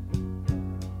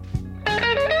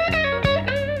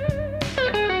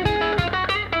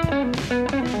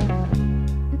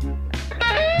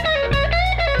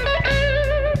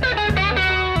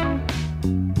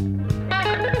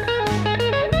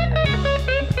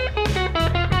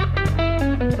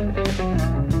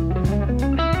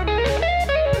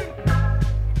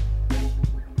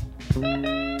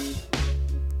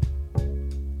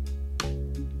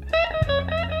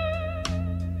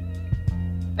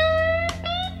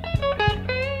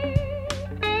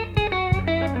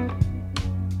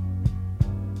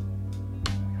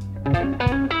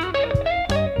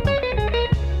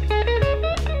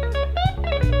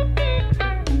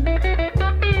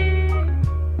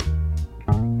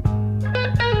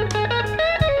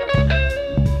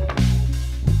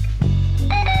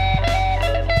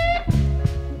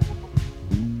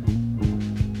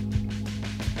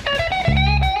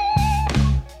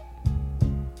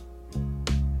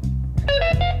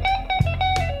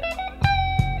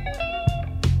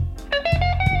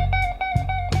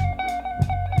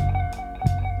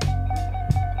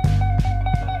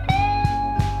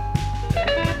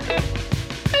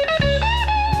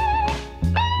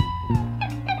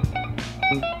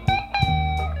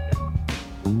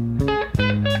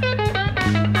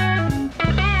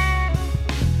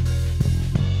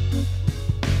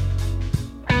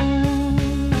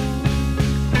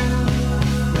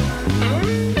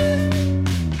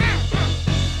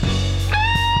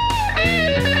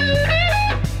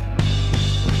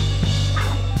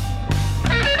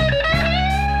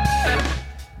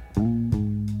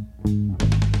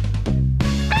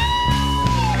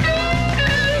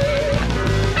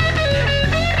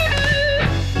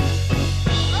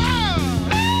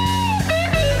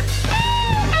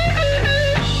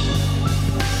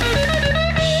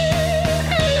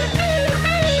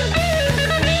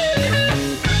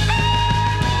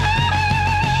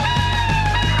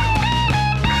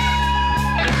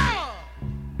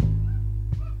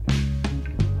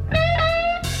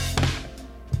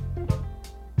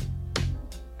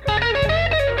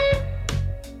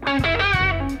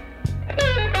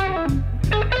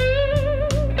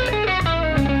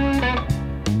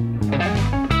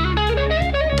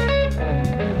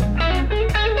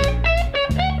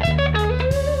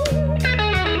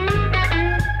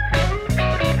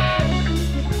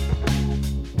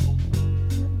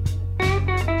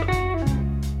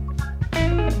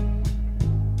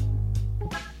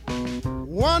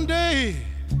 One day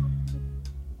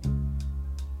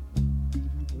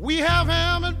we have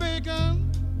ham and bacon,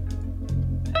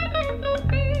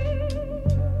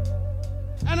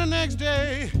 and the next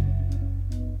day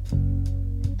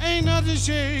ain't nothing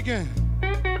shaking.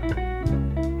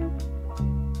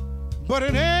 But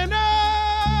it ain't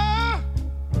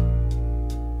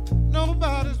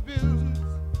nobody's business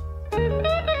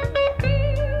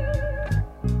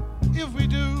if we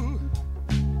do.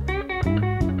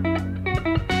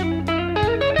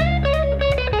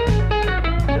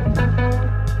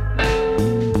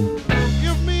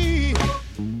 If me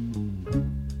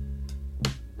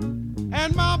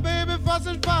and my baby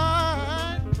fussing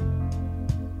fine,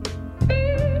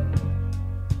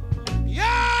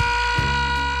 yes,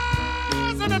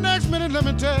 in the next minute, let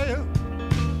me tell you,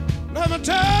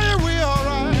 we all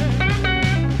right.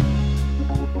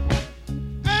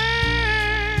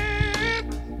 Ain't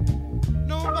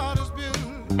nobody's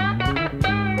business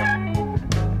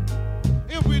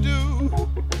if we do.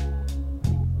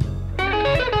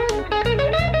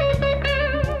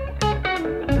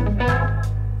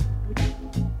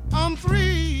 I'm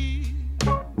 3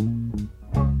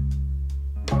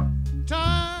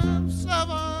 times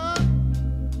 7.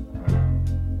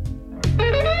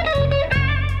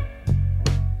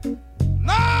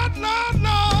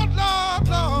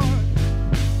 Lord,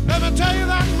 let me tell you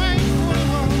that makes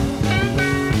 21.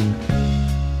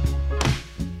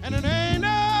 And it ain't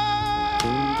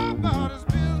nobody's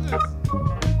business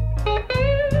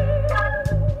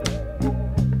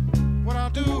what I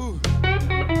do.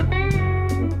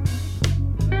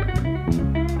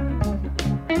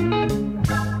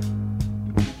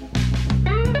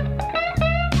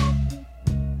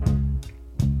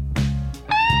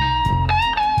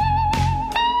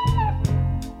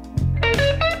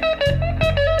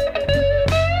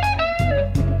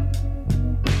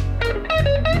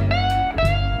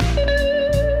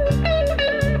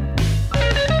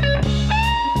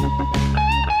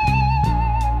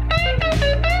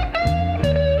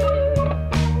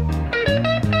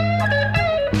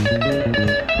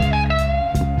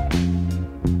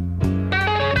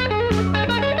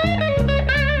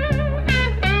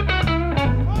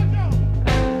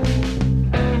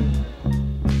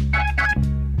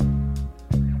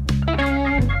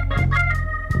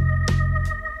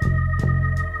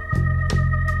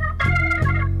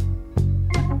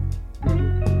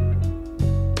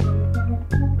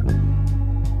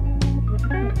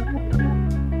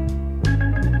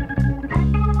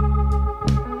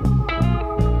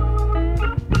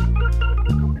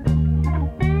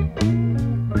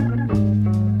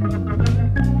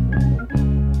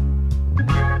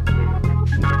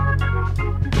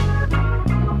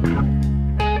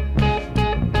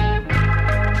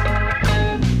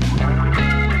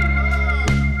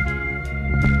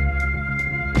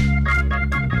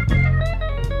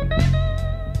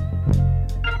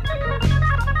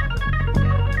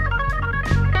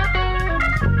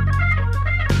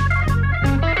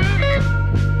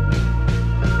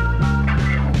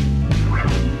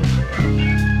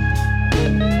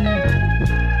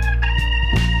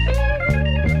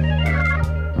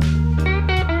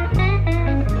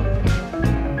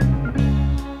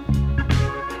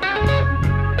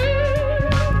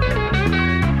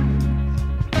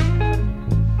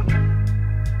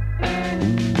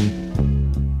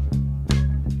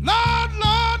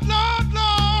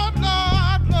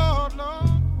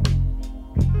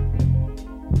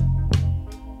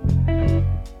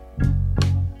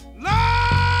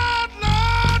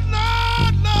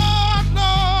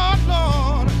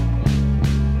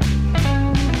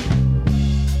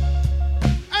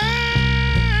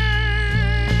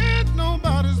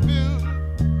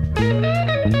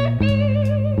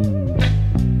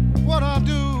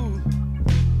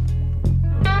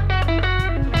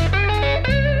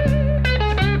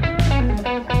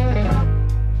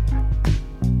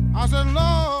 I said,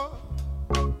 Lord.